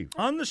tonight, Steve?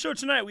 On the show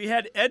tonight, we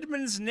had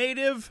Edmonds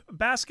native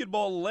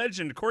basketball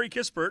legend Corey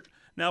Kispert,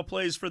 now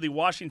plays for the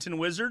Washington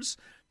Wizards.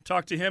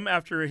 Talked to him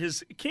after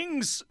his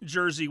Kings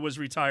jersey was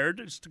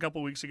retired just a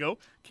couple weeks ago.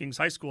 Kings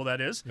High School,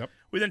 that is. Yep.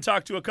 We then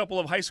talked to a couple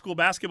of high school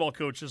basketball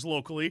coaches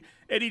locally.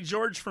 Eddie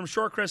George from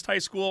Shorecrest High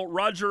School,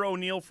 Roger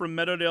O'Neill from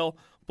Meadowdale,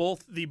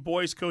 both the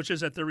boys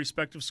coaches at their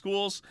respective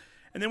schools.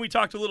 And then we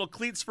talked a little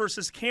Cleats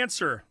versus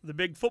Cancer, the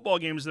big football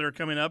games that are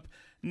coming up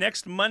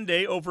next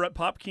Monday over at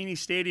Pop Keeney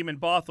Stadium in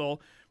Bothell.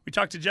 We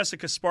talked to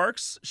Jessica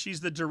Sparks. She's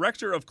the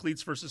director of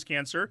Cleats versus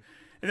Cancer.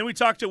 And then we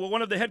talked to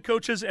one of the head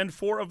coaches and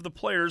 4 of the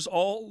players,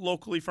 all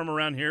locally from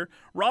around here.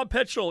 Reid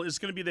Petschl is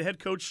going to be the head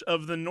coach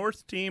of the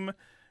North team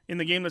in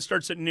the game that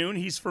starts at noon.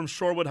 He's from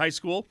Shorewood High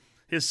School.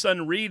 His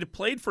son Reid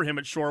played for him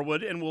at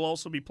Shorewood and will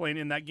also be playing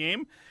in that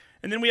game.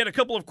 And then we had a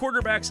couple of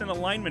quarterbacks and a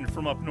lineman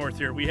from up north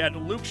here. We had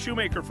Luke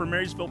Shoemaker from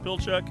Marysville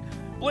Pilchuck,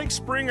 Blake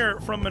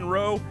Springer from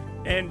Monroe,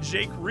 and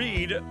Jake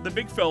Reid, the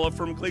big fella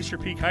from Glacier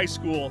Peak High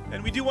School.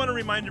 And we do want to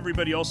remind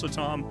everybody also,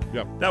 Tom,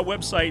 that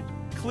website,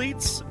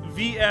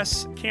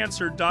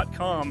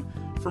 cleatsvscancer.com,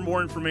 for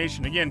more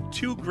information. Again,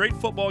 2 great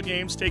football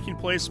games taking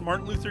place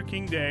Martin Luther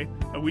King Day,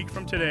 a week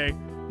from today,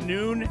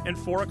 noon and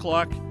 4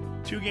 o'clock.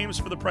 2 games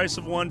for the price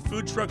of 1.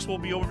 Food trucks will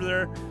be over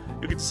there.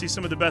 You'll get to see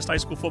some of the best high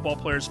school football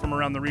players from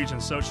around the region,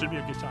 so it should be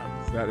a good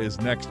time. That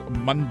is next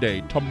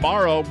Monday.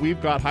 Tomorrow,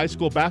 we've got high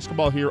school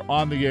basketball here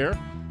on the air.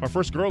 Our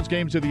first girls'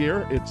 games of the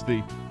year, it's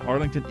the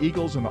Arlington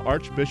Eagles and the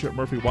Archbishop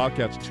Murphy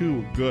Wildcats.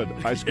 2 good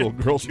high school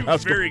girls basketball.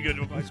 Very good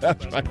high school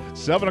That's right.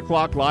 7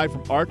 o'clock live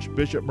from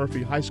Archbishop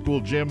Murphy High School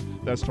Gym.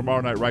 That's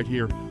tomorrow night right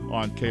here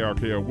on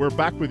KRKO. We're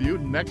back with you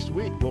next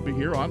week. We'll be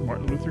here on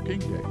Martin Luther King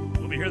Day.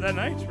 We'll be here that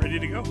night, ready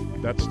to go.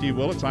 That's Steve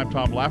Willits. I'm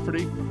Tom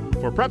Lafferty.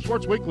 For Prep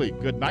Sports Weekly,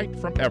 good night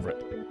from Everett.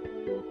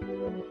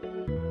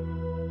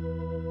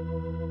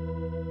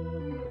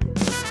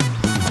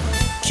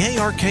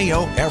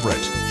 KRKO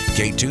Everett,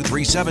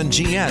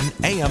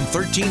 K237GN, AM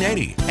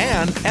 1380,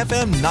 and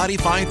FM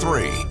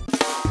 95.3.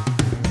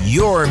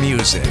 Your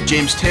music.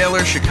 James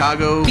Taylor,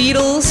 Chicago.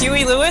 Beatles.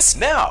 Huey Lewis.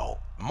 Now,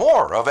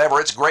 more of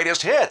Everett's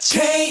greatest hits.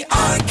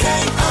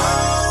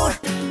 KRKO.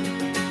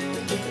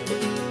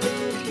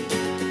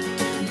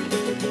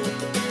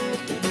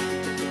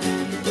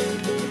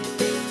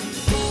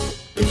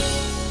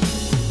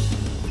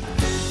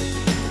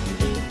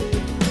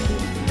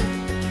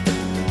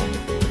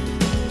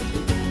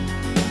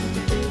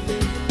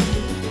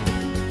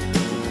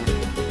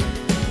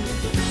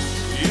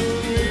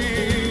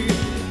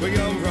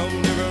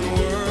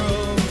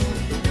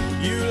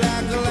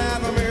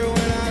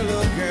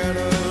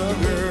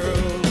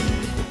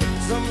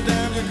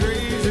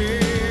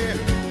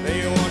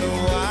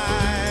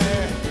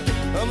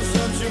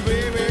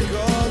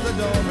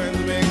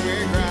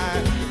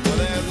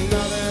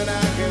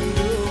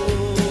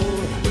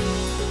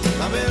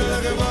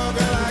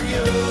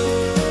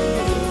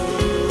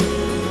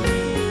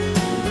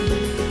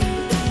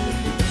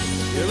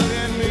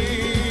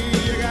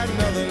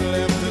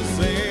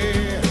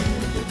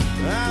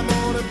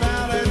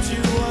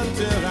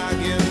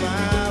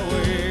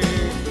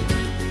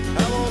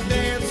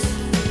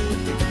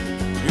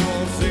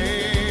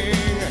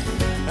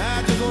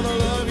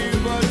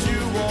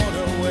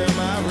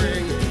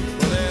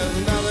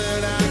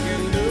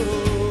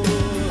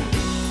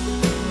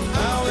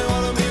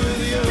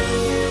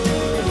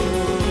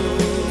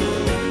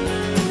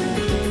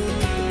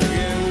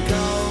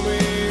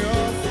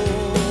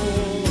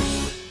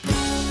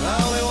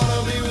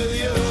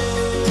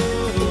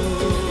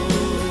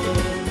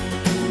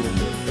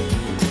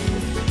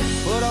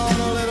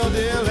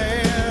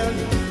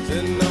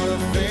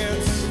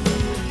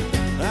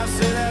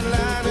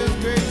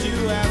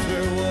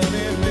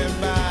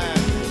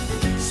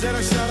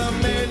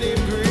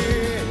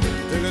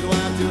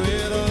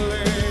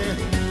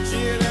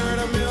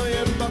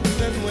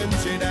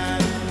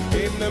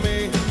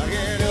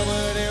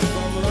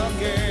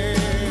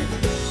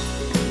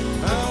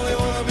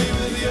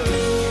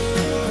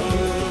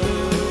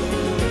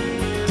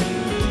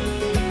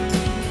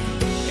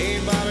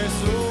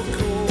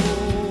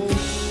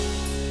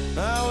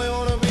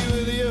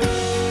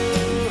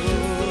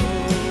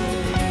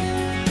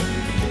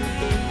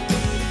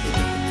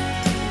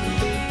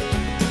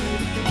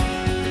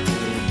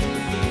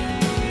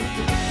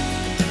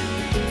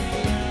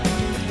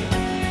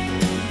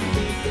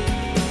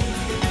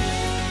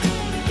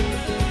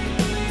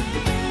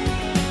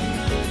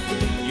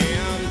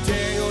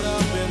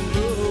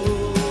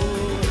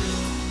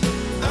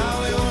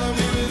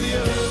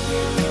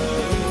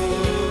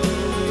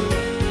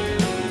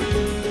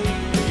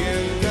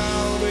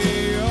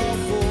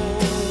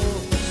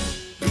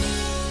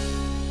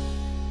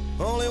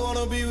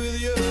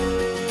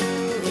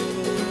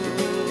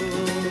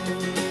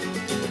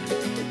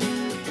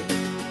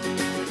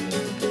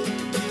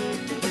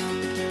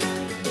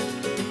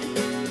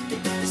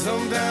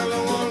 Sometimes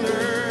I wonder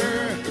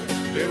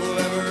if it will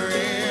ever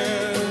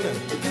end.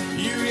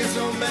 You get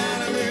so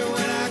mad at me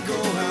when I go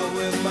out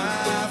with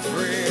my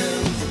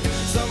friends.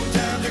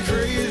 Sometimes you're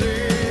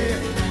crazy,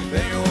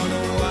 and you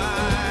wonder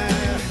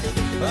why.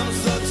 I'm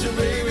such a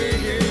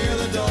baby, yeah,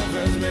 the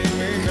dolphins make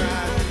me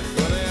cry.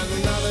 But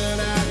there's nothing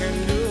I can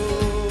do.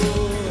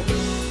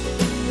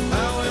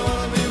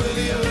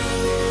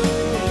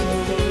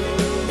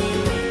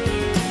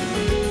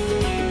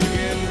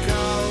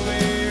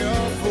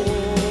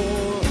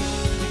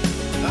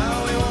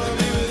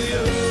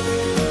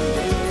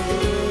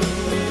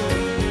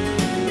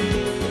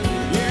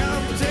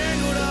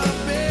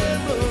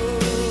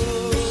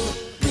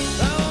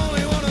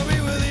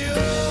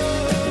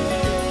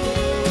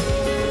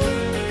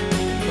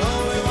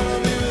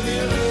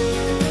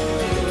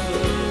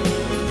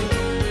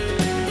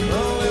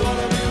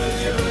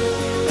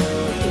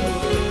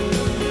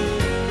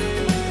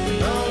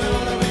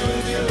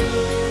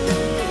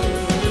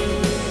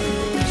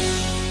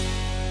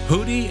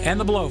 and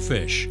the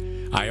Blowfish.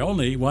 I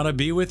only want to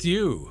be with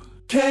you.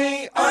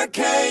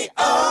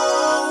 KRKO.